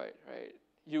Android, right?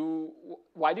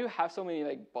 Why do you have so many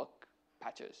like bug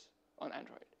patches on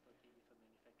Android?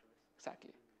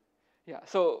 Exactly. Yeah.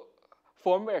 So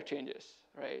firmware changes,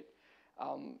 right?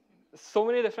 So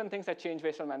many different things that change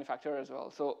based on manufacturer as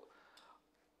well. So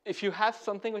if you have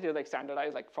something which is like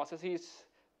standardized, like processes,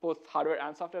 both hardware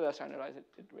and software that are standardized,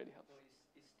 it really helps. So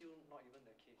it's still not even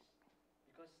the case.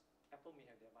 Because Apple may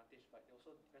have the advantage, but it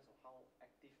also depends on how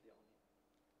active they're on it.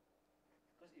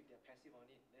 Because if they're passive on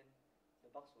it, then the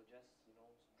bugs will just,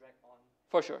 drag on.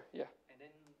 For sure, yeah. And then,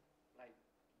 like,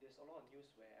 there's a lot of news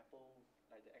where Apple,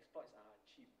 like, the exploits are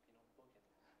cheap. People can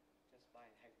just buy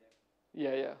and hack them.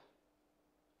 Yeah.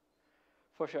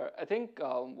 For sure. I think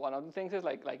one of the things is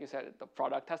like you said, the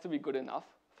product has to be good enough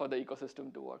for the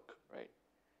ecosystem to work, right?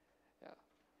 Yeah.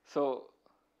 So,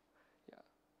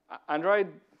 yeah.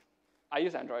 Android, I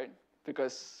use Android.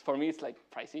 because for me it's like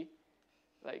pricey,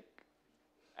 like,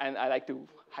 and I like to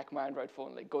hack my Android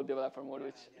phone, like go developer mode,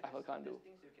 which Apple can't do.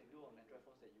 Things you can do on Android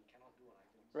phones that you cannot do on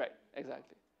iPhones. Right,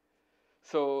 exactly.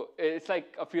 So it's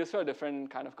like appeals to a different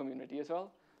kind of community as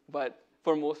well. But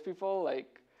for most people,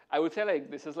 like I would say, like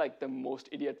this is like the most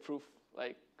idiot-proof.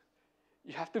 Like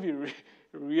you have to be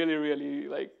really, really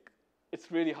like it's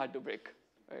really hard to break,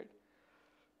 right?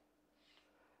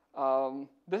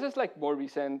 This is like more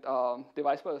recent.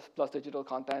 Device plus digital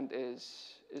content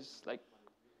is like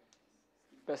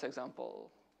best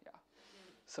example. Yeah.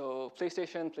 So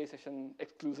PlayStation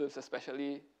exclusives,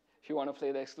 especially if you want to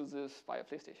play the exclusives via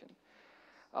PlayStation.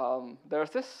 There's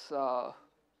this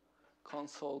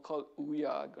console called Ouya.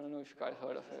 I don't know if you guys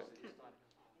heard of it. It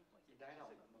died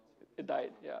out. It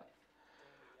died, yeah.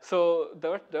 So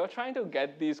they were trying to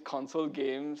get these console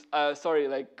games.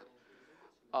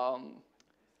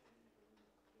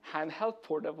 Handheld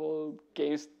portable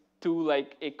games to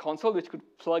like a console which could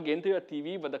plug into your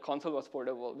TV, but the console was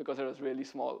portable because it was really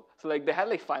small. So like they had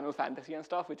like Final Fantasy and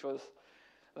stuff, which was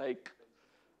like,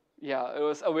 yeah, it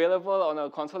was available on a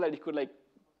console that you could like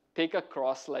take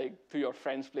across like to your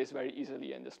friend's place very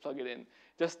easily and just plug it in.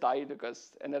 Just died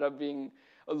because ended up being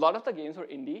a lot of the games were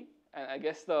indie, and I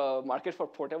guess the market for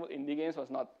portable indie games was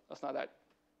not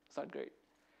great.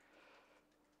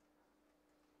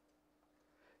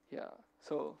 Yeah.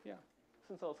 So yeah,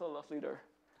 this is also a loss leader.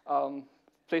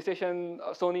 PlayStation,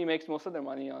 Sony makes most of their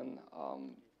money on,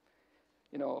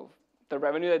 the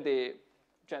revenue that they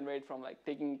generate from like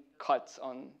taking cuts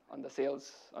on the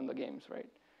sales on the games, right?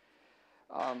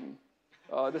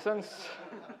 This one's,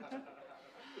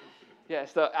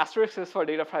 yes, the asterisk is for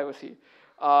data privacy.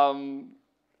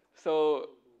 So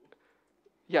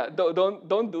yeah,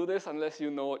 don't do this unless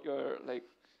you know what you're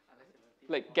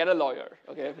like get a lawyer,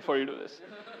 okay, before you do this.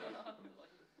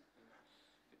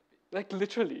 Like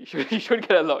literally, you should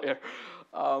get a lawyer.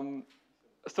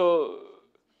 So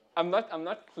I'm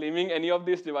not claiming any of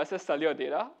these devices sell your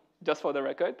data, just for the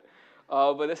record,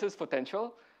 but this is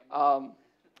potential.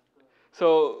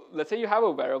 So let's say you have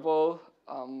a wearable,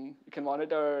 you can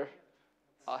monitor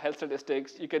health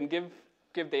statistics. You can give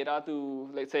data to,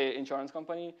 let's say, insurance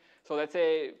company. So let's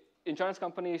say insurance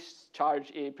companies charge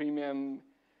a premium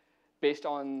based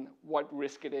on what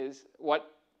risk it is,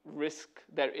 what risk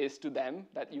there is to them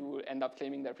that you will end up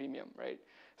claiming their premium, right?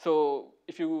 So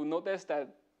if you notice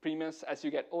that premiums as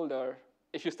you get older,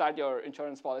 if you start your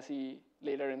insurance policy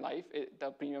later in life,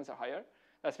 the premiums are higher.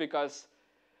 That's because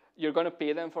you're going to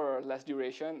pay them for less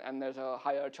duration, and there's a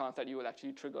higher chance that you will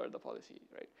actually trigger the policy,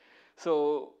 right?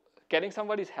 So getting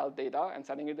somebody's health data and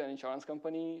sending it to an insurance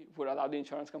company would allow the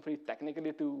insurance company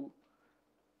technically to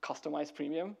customize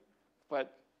premium,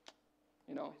 but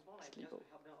It's more like it's just legal. to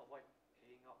help them avoid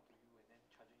paying out to you and then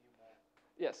charging you more.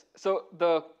 Yes. So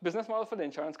the business model for the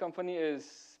insurance company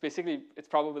is basically it's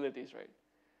probabilities, right?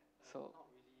 So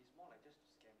Not really. It's more like just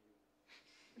to scam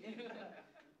you.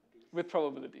 with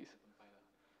probabilities.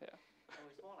 Yeah. No,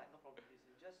 it's more like not probabilities.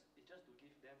 It's just to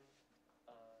give them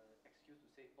excuse to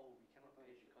say, oh, we cannot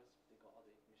pay because they got all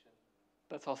the information.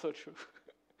 That's also true.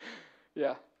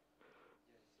 Yeah. Yeah, it's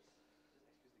just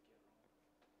excuse to get around.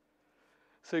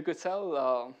 So you could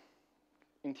sell,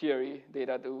 in theory,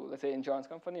 data to, let's say, insurance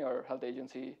company or health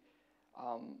agency,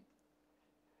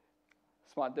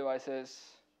 smart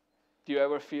devices. Do you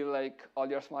ever feel like all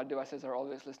your smart devices are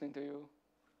always listening to you?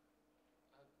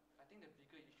 I think the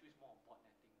bigger issue is more on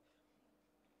botnetting.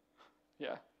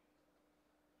 Yeah.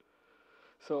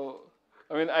 So,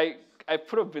 I mean, I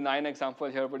put a benign example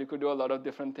here, but you could do a lot of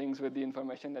different things with the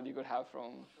information that you could have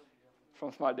from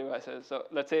smart devices. So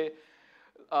let's say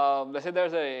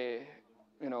there's a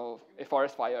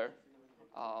forest fire.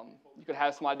 You could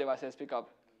have smart devices pick up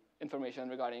information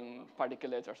regarding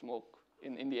particulates or smoke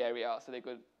in the area, so they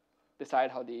could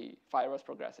decide how the fire was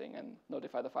progressing and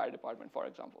notify the fire department, for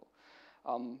example.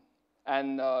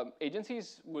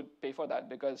 Agencies would pay for that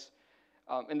because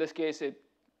in this case it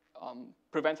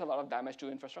prevents a lot of damage to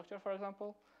infrastructure, for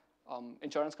example.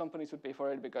 Insurance companies would pay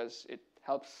for it because it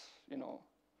helps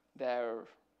their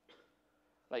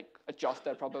adjust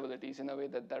their probabilities in a way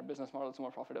that their business model is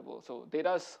more profitable. So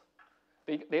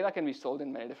data can be sold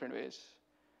in many different ways.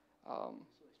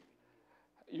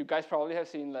 You guys probably have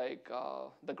seen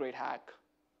The Great Hack,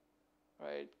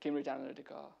 right? Cambridge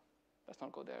Analytica. Let's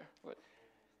not go there, but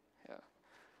yeah.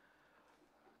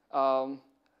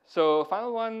 So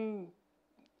final one,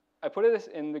 I put this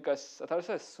in because I thought this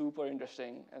was super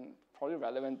interesting and probably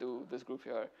relevant to this group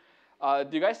here. Do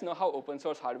you guys know how open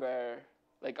source hardware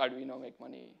like Arduino make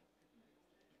money?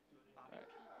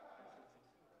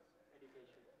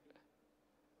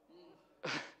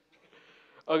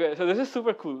 Okay, so this is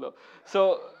super cool though.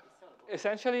 So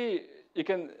essentially,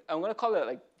 I'm gonna call it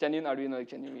like genuine Arduino, like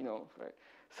Genuino, right?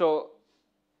 So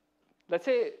let's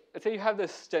say you have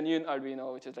this genuine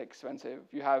Arduino, which is like expensive.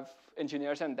 You have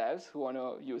engineers and devs who want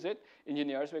to use it.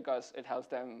 Engineers because it helps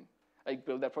them like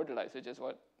build their prototypes, which is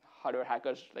what hardware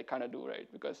hackers like kind of do, right?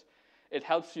 Because it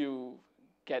helps you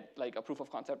get like a proof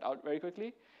of concept out very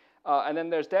quickly. And then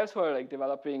there's devs who are like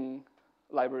developing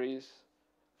libraries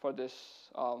for this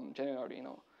genuine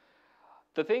Arduino.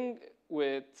 The thing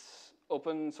with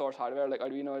open source hardware like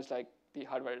Arduino is like the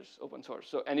hardware is open source,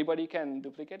 so anybody can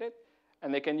duplicate it,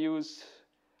 and they can use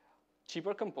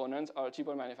cheaper components or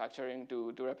cheaper manufacturing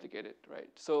to replicate it, right?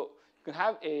 So you can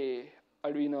have a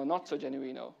Arduino not so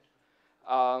genuino,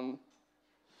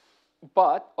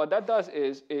 but what that does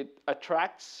is it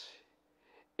attracts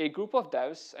a group of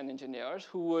devs and engineers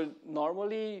who would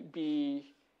normally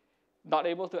be not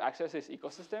able to access this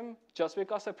ecosystem just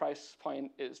because the price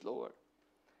point is lower.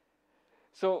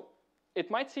 So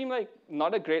it might seem like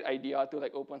not a great idea to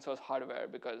like open source hardware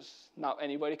because now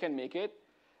anybody can make it.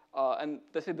 And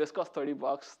they say this costs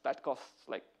 $30, that costs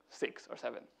like 6 or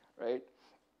 7, right?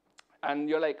 And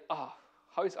you're like,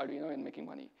 how is Arduino in making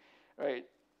money, right?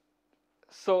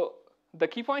 So the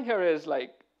key point here is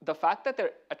like the fact that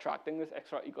they're attracting this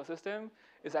extra ecosystem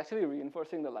is actually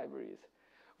reinforcing the libraries.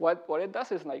 What it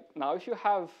does is like now if you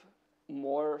have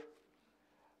more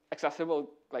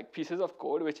accessible like pieces of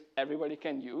code which everybody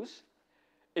can use,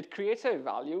 it creates a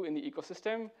value in the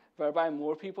ecosystem whereby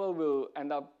more people will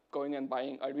end up going and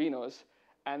buying Arduinos,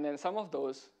 and then some of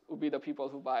those will be the people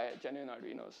who buy genuine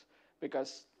Arduinos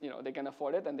because they can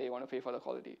afford it and they want to pay for the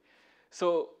quality.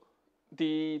 So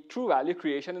the true value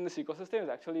creation in this ecosystem is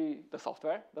actually the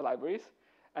software, the libraries,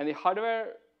 and the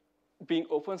hardware being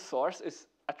open source is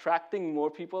attracting more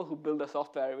people who build the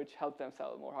software, which help them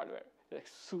sell more hardware.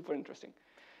 It's super interesting.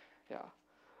 Yeah.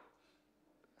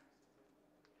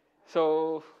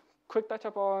 So quick touch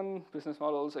up on business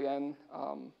models again.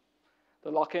 The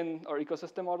lock-in or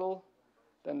ecosystem model.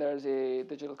 Then there's a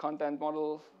digital content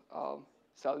model,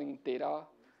 selling data.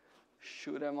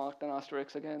 Shoot, I marked an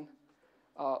asterisk again.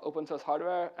 Open source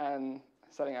hardware and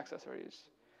selling accessories.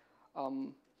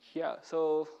 Yeah,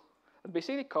 so it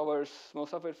basically covers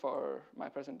most of it for my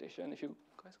presentation. If you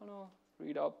guys want to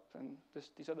read up, and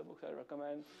these are the books I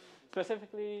recommend.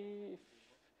 Specifically,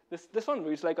 this one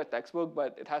reads like a textbook,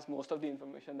 but it has most of the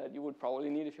information that you would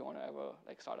probably need if you want to ever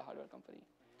like start a hardware company.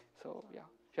 So yeah,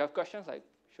 if you have questions, like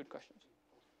shoot questions.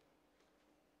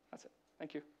 That's it.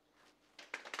 Thank you.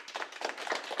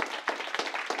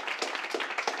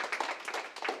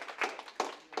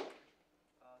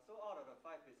 So out of the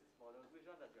 5 business models, which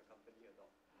one does your company adopt?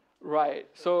 Right.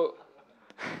 So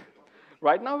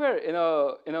right now we're in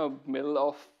a middle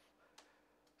of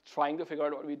trying to figure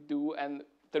out what we do, and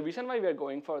the reason why we're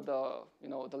going for the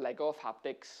the Lego of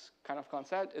haptics kind of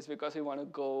concept is because we want to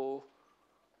go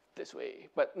this way,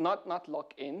 but not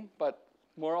lock in, but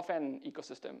more of an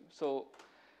ecosystem. So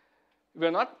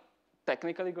we're not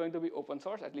technically going to be open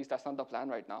source, at least that's not the plan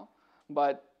right now,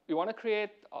 but we want to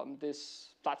create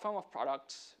this platform of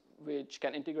products which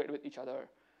can integrate with each other.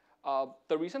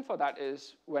 The reason for that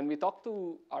is when we talk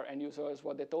to our end users,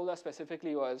 what they told us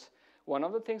specifically was one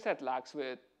of the things that lacks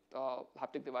with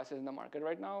haptic devices in the market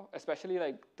right now, especially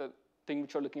like the thing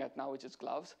which we're looking at now, which is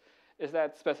gloves, is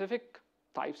that specific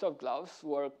types of gloves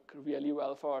work really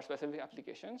well for specific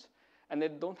applications, and they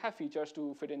don't have features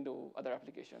to fit into other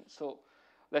applications. So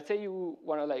let's say you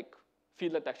want to like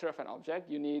feel the texture of an object,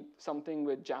 you need something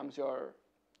which jams your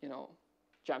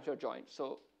joint.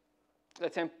 So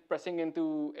let's say I'm pressing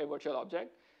into a virtual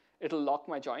object, it'll lock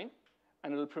my joint,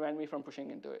 and it'll prevent me from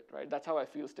pushing into it, right? That's how I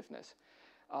feel stiffness.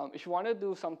 If you want to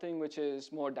do something which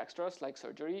is more dexterous, like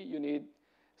surgery, you need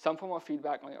some form of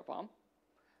feedback on your palm.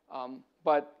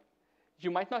 But you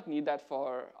might not need that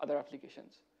for other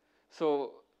applications.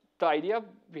 So the idea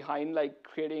behind like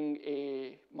creating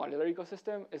a modular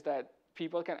ecosystem is that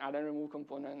people can add and remove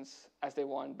components as they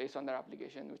want based on their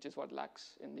application, which is what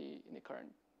lacks in the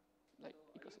current like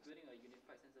ecosystem. Are you building a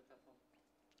unified sensor platform?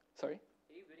 Sorry?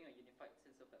 Are you building a unified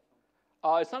sensor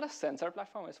platform? It's not a sensor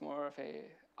platform, it's more of a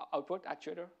output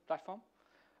actuator platform.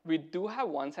 We do have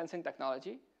one sensing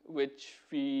technology, which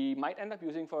we might end up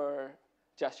using for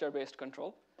gesture-based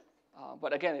control.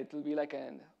 But again, it will be like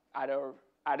an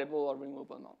addable or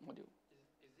removable module.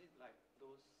 Is it like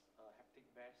those haptic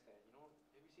vests that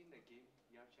have you seen the game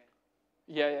VR Chat?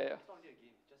 Yeah. It's not really a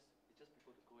game. It's just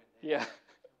people to go and then Yeah.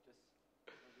 just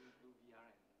do VR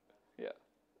and Yeah.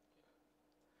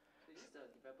 So is this the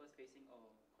developers facing or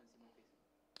consumer facing?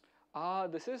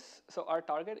 So our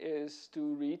target is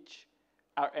to reach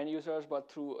our end users, but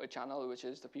through a channel which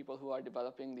is the people who are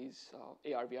developing these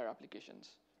AR VR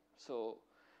applications. So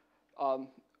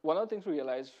one of the things we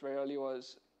realized very early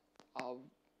was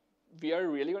we are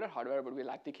really good at hardware, but we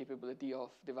lack the capability of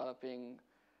developing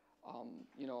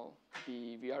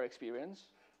the VR experience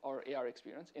or AR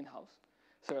experience in-house.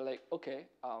 So we're like, okay,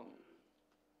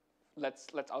 let's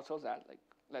outsource that. Like,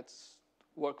 let's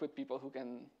work with people who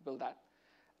can build that.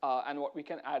 And what we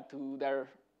can add to their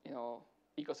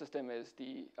ecosystem is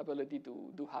the ability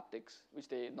to do haptics, which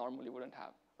they normally wouldn't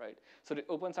have, right? So it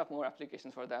opens up more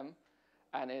applications for them,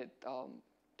 and it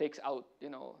takes out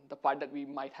the part that we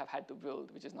might have had to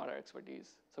build, which is not our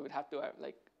expertise. So we'd have to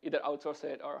either outsource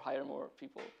it or hire more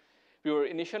people. We were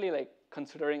initially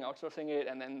considering outsourcing it,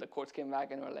 and then the courts came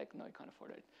back and we're like, no, you can't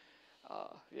afford it.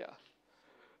 Yeah.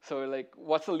 So we're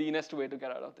what's the leanest way to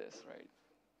get out of this, right?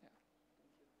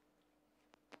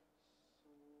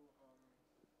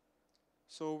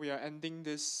 So we are ending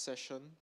this session